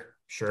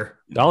 Sure.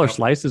 Dollar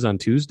slices on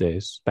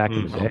Tuesdays back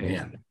in the day.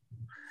 Man.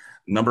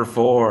 Number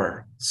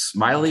 4,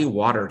 Smiley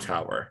Water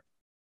Tower.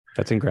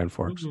 That's in Grand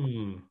Forks.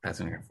 That's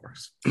in Grand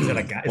Forks. Is that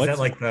a guy? Is that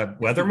like the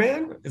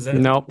weatherman? Is that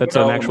nope? That's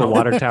an actual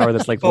water tower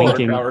that's like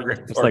winking.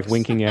 It's like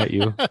winking at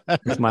you.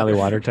 Smiley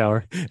Water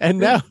Tower. And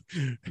now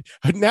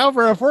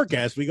for our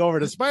forecast, we go over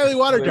to Smiley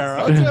Water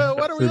Tower.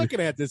 What are we looking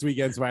at this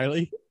weekend,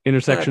 Smiley?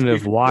 Intersection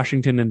of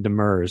Washington and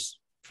Demers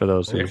for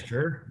those who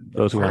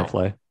want to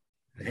play.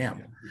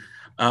 Damn.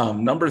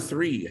 Number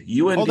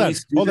 3, UND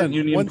Student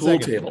Union pool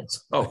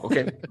tables. Oh,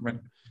 okay.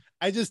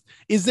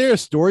 Is there a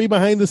story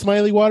behind the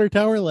Smiley Water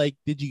Tower? Like,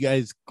 did you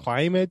guys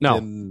climb it? No,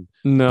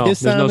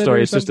 there's no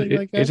story.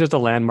 It's just a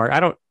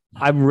landmark.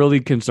 I'm really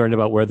concerned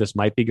about where this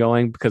might be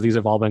going because these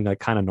have all been like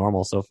kind of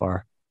normal so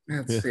far.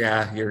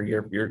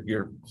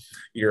 Your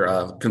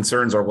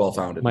concerns are well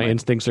founded. My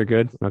instincts are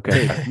good.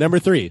 Okay. Number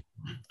 3,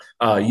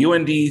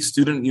 UND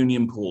Student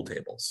Union pool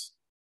tables.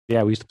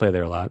 Yeah, we used to play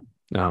there a lot.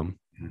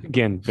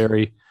 Again,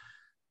 very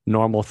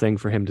normal thing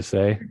for him to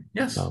say.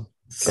 Yes.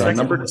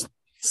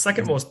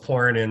 Second most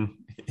porn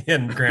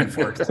in Grand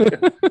Forks.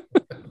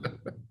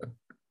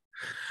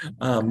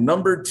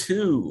 Number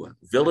 2,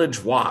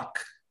 Village Wok.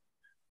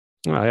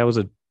 Oh, that was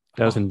in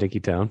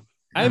Dinkytown.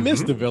 I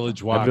missed the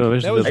Village Wok. That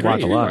was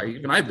a lot.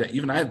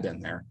 Even I've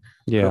been there.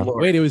 Yeah.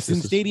 Wait, it was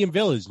in Stadium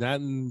Village,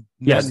 not in.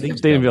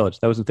 Stadium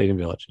Village. That was in Stadium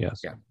Village. Yes.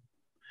 Yeah.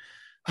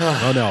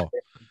 Oh no.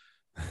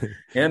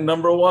 And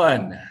number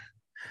 1.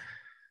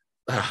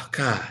 Oh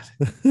God.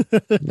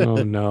 Oh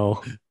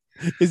no.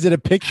 Is it a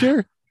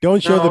picture?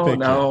 Don't show the picture.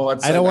 No,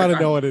 I don't want to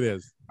know what it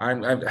is.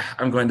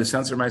 I'm going to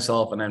censor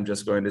myself, and I'm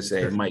just going to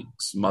say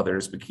Mike's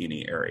mother's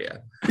bikini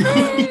area.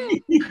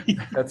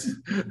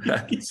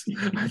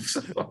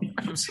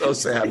 I'm so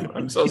sad.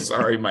 I'm so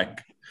sorry, Mike.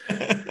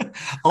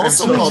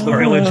 Also called the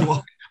Village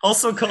Wok.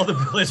 Also called the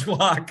Village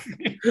Wok.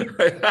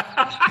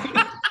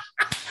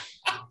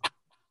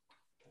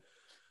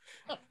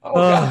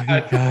 Oh, you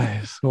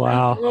guys!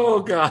 Wow.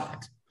 Oh God.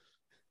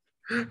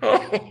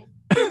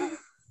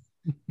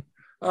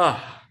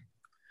 Oh.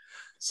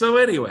 So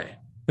anyway,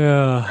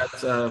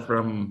 that's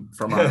from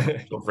our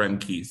friend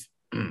Keith.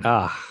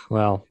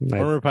 Well,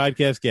 former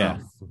podcast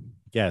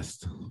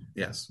guest.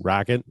 Yes,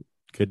 Rocket.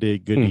 Good to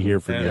hear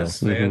from you.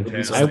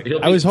 Fantastic.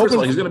 I was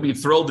hoping he's going to be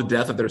thrilled to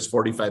death if there's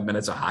 45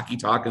 minutes of hockey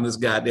talk in this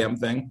goddamn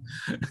thing.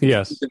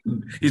 Yes.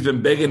 He's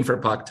been begging for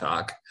puck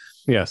talk.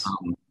 Yes.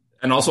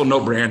 And also no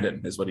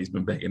Brandon is what he's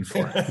been begging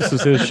for. This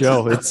is his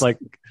show. It's like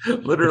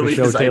literally a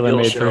show his Taylor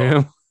made show. for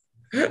him.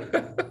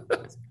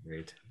 That's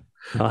great.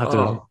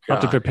 I'll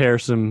have to prepare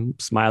some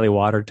Smiley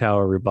Water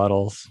Tower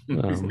rebuttals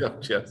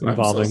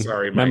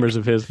involving members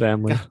of his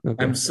family.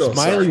 Okay. I'm so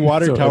Smiley sorry.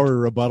 Water Tower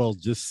rebuttal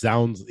just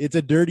sounds, it's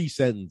a dirty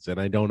sentence, and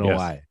I don't know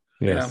why.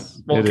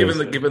 Yes. Yeah. Well,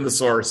 given the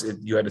source,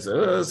 you had to say,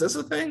 "Oh, is this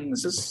a thing?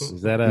 Is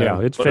that a?" Yeah,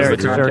 it's fair.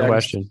 It's a fair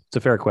question. It's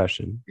a fair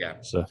question. Yeah.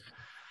 So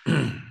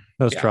that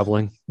was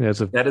troubling. Yeah,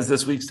 that is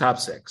this week's top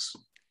 6.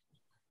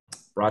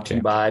 Brought to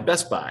you by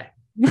Best Buy.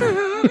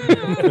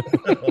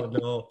 Oh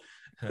no,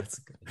 that's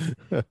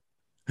good.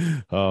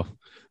 Oh,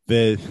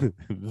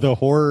 the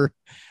horror.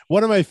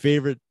 One of my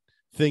favorite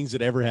things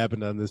that ever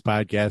happened on this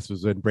podcast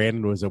was when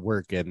Brandon was at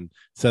work and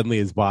suddenly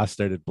his boss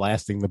started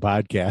blasting the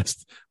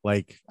podcast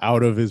like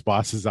out of his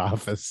boss's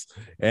office,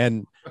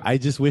 and I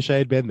just wish I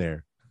had been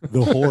there.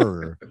 The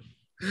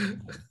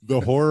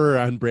horror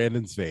on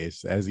Brandon's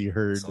face as he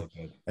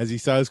as he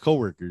saw his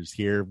coworkers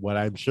hear what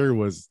I'm sure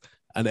was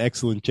an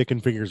excellent chicken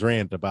fingers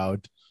rant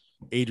about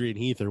Adrian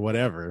Heath or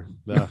whatever.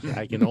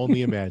 I can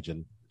only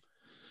imagine.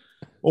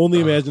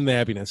 Only imagine the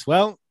happiness.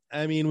 Well,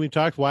 I mean, we've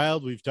talked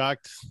Wild. We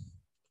talked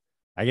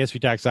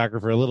soccer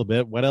for a little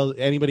bit. What else?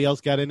 Anybody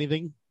else got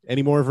anything?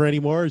 Any more?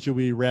 Or should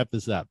we wrap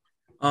this up?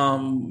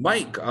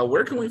 Mike,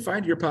 where can we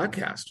find your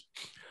podcast?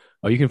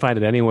 Oh, you can find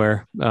it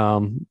anywhere.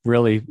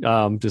 Really,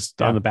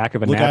 just on the back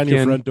of a Look napkin. on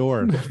your front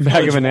door.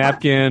 Back of a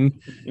napkin,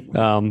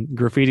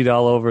 graffitied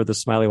all over the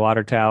Smiley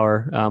Water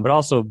Tower, but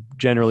also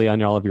generally on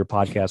all of your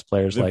podcast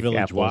players like Village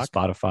Apple, Wok.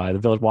 Spotify, the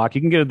Village Wok.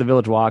 You can get it at the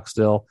Village Wok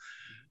still.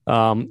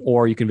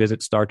 Or you can visit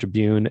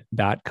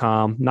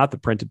startribune.com. Not the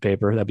printed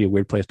paper. That'd be a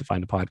weird place to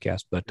find a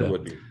podcast, but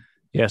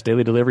yes,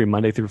 daily delivery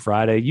Monday through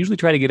Friday. Usually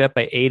try to get up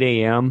by 8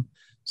 a.m.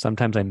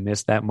 Sometimes I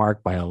miss that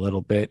mark by a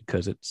little bit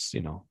because it's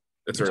hard.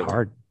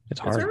 It's hard. It's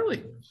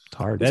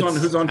hard.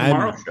 Who's on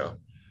tomorrow's show?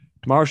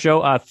 Tomorrow's show,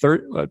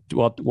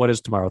 what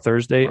is tomorrow?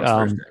 Thursday.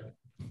 Thursday.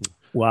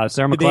 Well,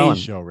 Sarah Today's McClellan.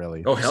 show,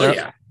 really. Oh, hell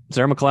yeah.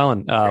 Sarah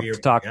McClellan to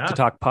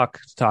talk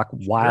puck, to talk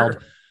wild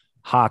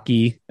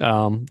hockey.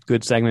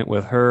 Good segment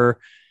with her.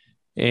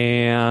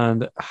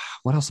 And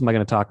what else am I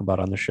going to talk about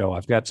on the show?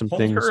 I've got some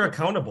things. Hold her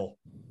accountable.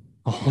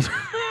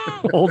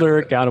 Hold her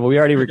accountable. We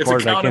already recorded.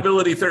 It's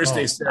accountability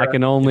Thursday. Sarah. I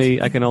can only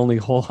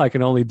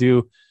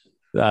do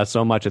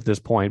so much at this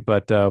point.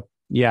 But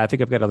yeah, I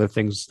think I've got other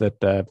things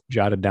that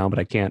jotted down, but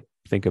I can't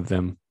think of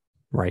them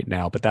right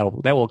now. But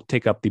that will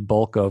take up the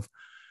bulk of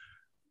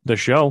the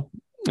show.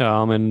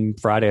 And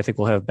Friday, I think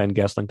we'll have Ben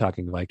Gessling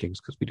talking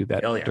Vikings because we do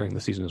that during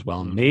the season as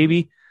well.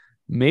 Mm-hmm.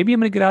 Maybe I'm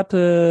going to get out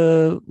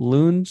to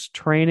Loon's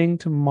training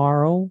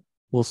tomorrow.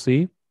 We'll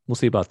see. We'll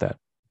see about that.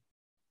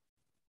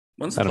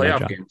 When's the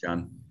playoff game,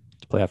 John?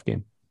 It's a playoff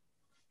game.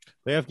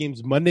 Playoff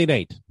game's Monday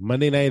night.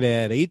 Monday night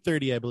at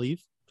 8:30, I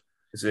believe.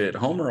 Is it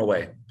home or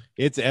away?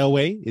 It's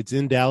Elway. It's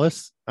in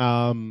Dallas.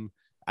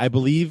 I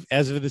believe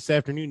as of this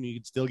afternoon, you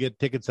can still get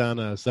tickets on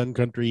a Sun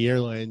Country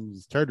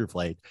Airlines charter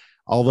flight.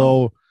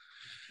 Although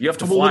you have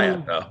to fly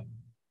it, though.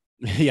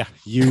 Yeah,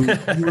 you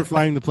were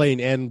flying the plane,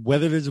 and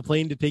whether there's a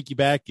plane to take you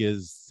back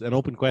is an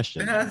open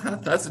question.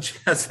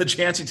 That's the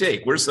chance you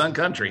take. We're Sun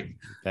Country.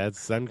 That's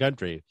Sun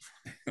Country,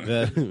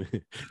 the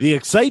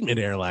excitement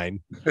airline.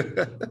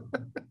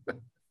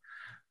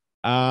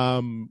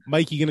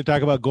 Mike, you going to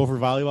talk about Gopher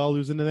volleyball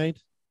losing tonight?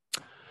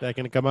 That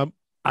going to come up?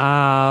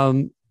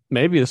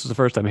 Maybe this is the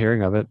first time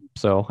hearing of it.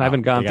 So I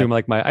haven't gone through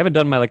I haven't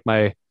done my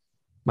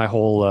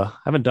whole. I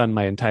haven't done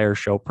my entire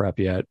show prep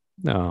yet.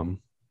 I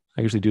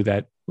usually do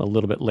that a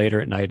little bit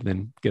later at night and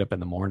then get up in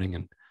the morning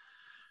and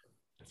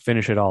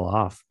finish it all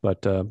off.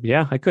 But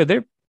yeah, I could.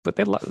 They're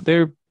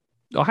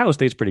Ohio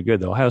State's pretty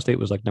good though. Ohio State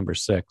was like number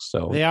 6,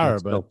 so they are.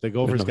 But the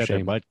Gophers got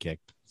their butt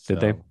kicked. So.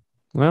 Did they?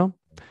 Well,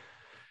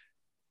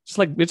 it's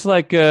like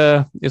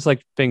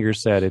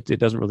Fingers said. It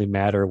doesn't really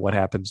matter what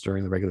happens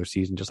during the regular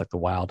season. Just like the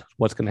Wild,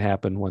 what's going to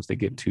happen once they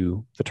get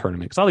to the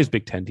tournament? Because all these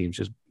Big Ten teams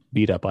just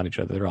beat up on each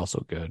other. They're all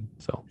so good.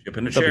 So Chip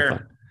in a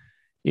chair.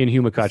 In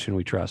Hugh McCutcheon,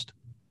 we trust.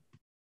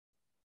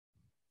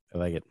 I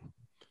like it.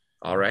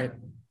 All right.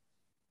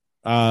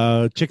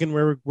 Chicken,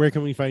 where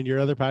can we find your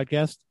other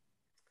podcast?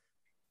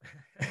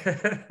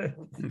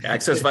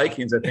 Access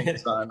Vikings, I think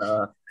it's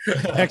on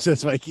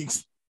Access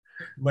Vikings.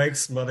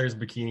 Mike's mother's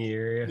bikini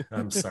area.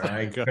 I'm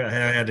sorry. I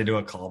had to do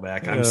a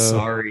callback. I'm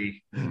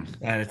sorry.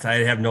 I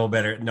have no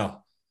better.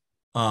 No.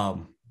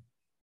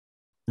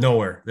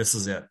 Nowhere. This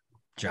is it,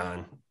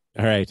 John.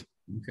 All right.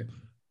 Okay.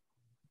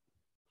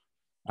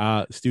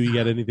 Stu, you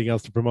got anything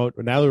else to promote?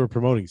 Now that we're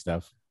promoting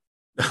stuff.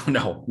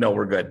 No,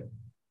 we're good.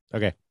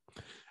 Okay.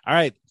 All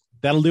right.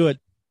 That'll do it.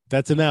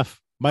 That's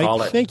enough.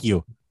 Mike, thank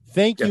you.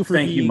 Thank you for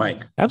being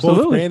Mike.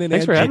 Absolutely. Brandon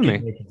Thanks for having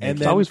Chicken, me. And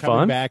it's then always coming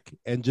fun. Back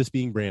and just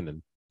being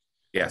Brandon.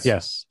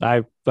 Yes.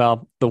 The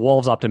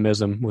Wolves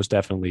optimism was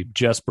definitely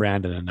just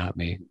Brandon and not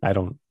me. I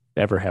don't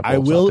ever have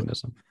Wolves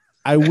optimism.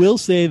 I will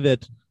say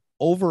that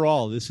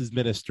overall, this has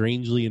been a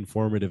strangely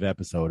informative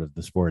episode of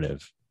The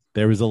Sportive.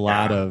 There was a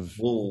lot of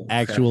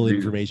actual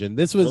information.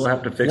 This was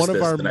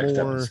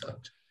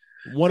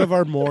one of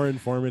our more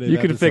informative. You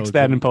can fix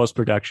that in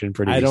post-production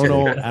pretty easily.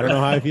 I don't know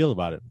how I feel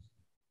about it.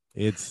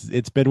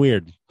 It's been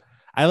weird.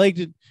 I liked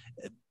it.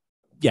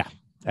 Yeah.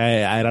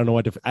 I don't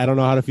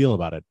know how to feel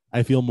about it.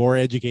 I feel more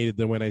educated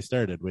than when I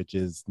started, which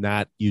is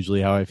not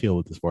usually how I feel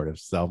with The Sportive.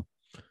 So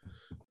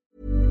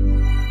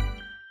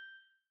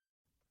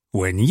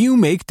when you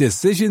make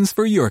decisions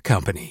for your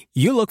company,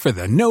 you look for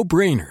the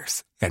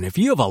no-brainers. And if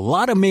you have a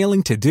lot of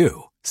mailing to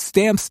do,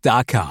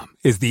 Stamps.com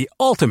is the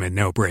ultimate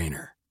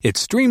no-brainer. It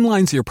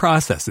streamlines your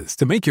processes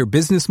to make your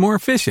business more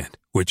efficient,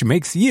 which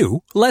makes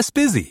you less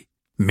busy.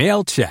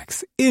 Mail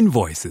checks,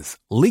 invoices,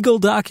 legal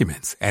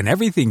documents, and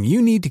everything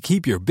you need to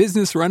keep your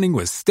business running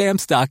with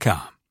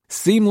Stamps.com.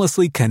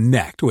 Seamlessly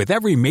connect with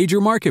every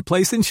major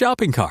marketplace and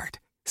shopping cart.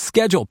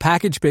 Schedule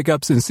package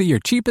pickups and see your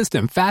cheapest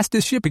and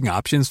fastest shipping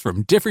options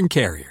from different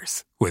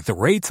carriers. With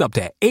rates up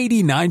to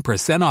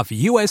 89% off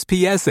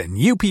USPS and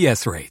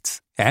UPS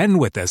rates. And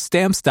with the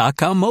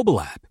Stamps.com mobile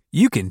app,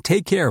 you can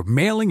take care of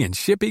mailing and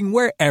shipping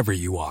wherever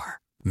you are.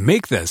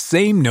 Make the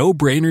same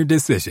no-brainer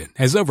decision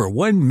as over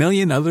 1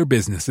 million other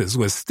businesses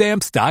with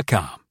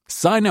Stamps.com.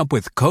 Sign up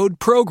with code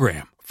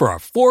PROGRAM for a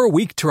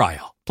 4-week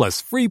trial,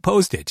 plus free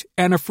postage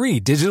and a free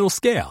digital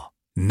scale.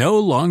 No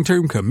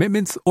long-term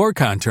commitments or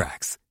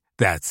contracts.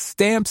 That's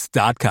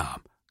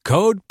Stamps.com.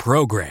 Code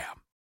PROGRAM.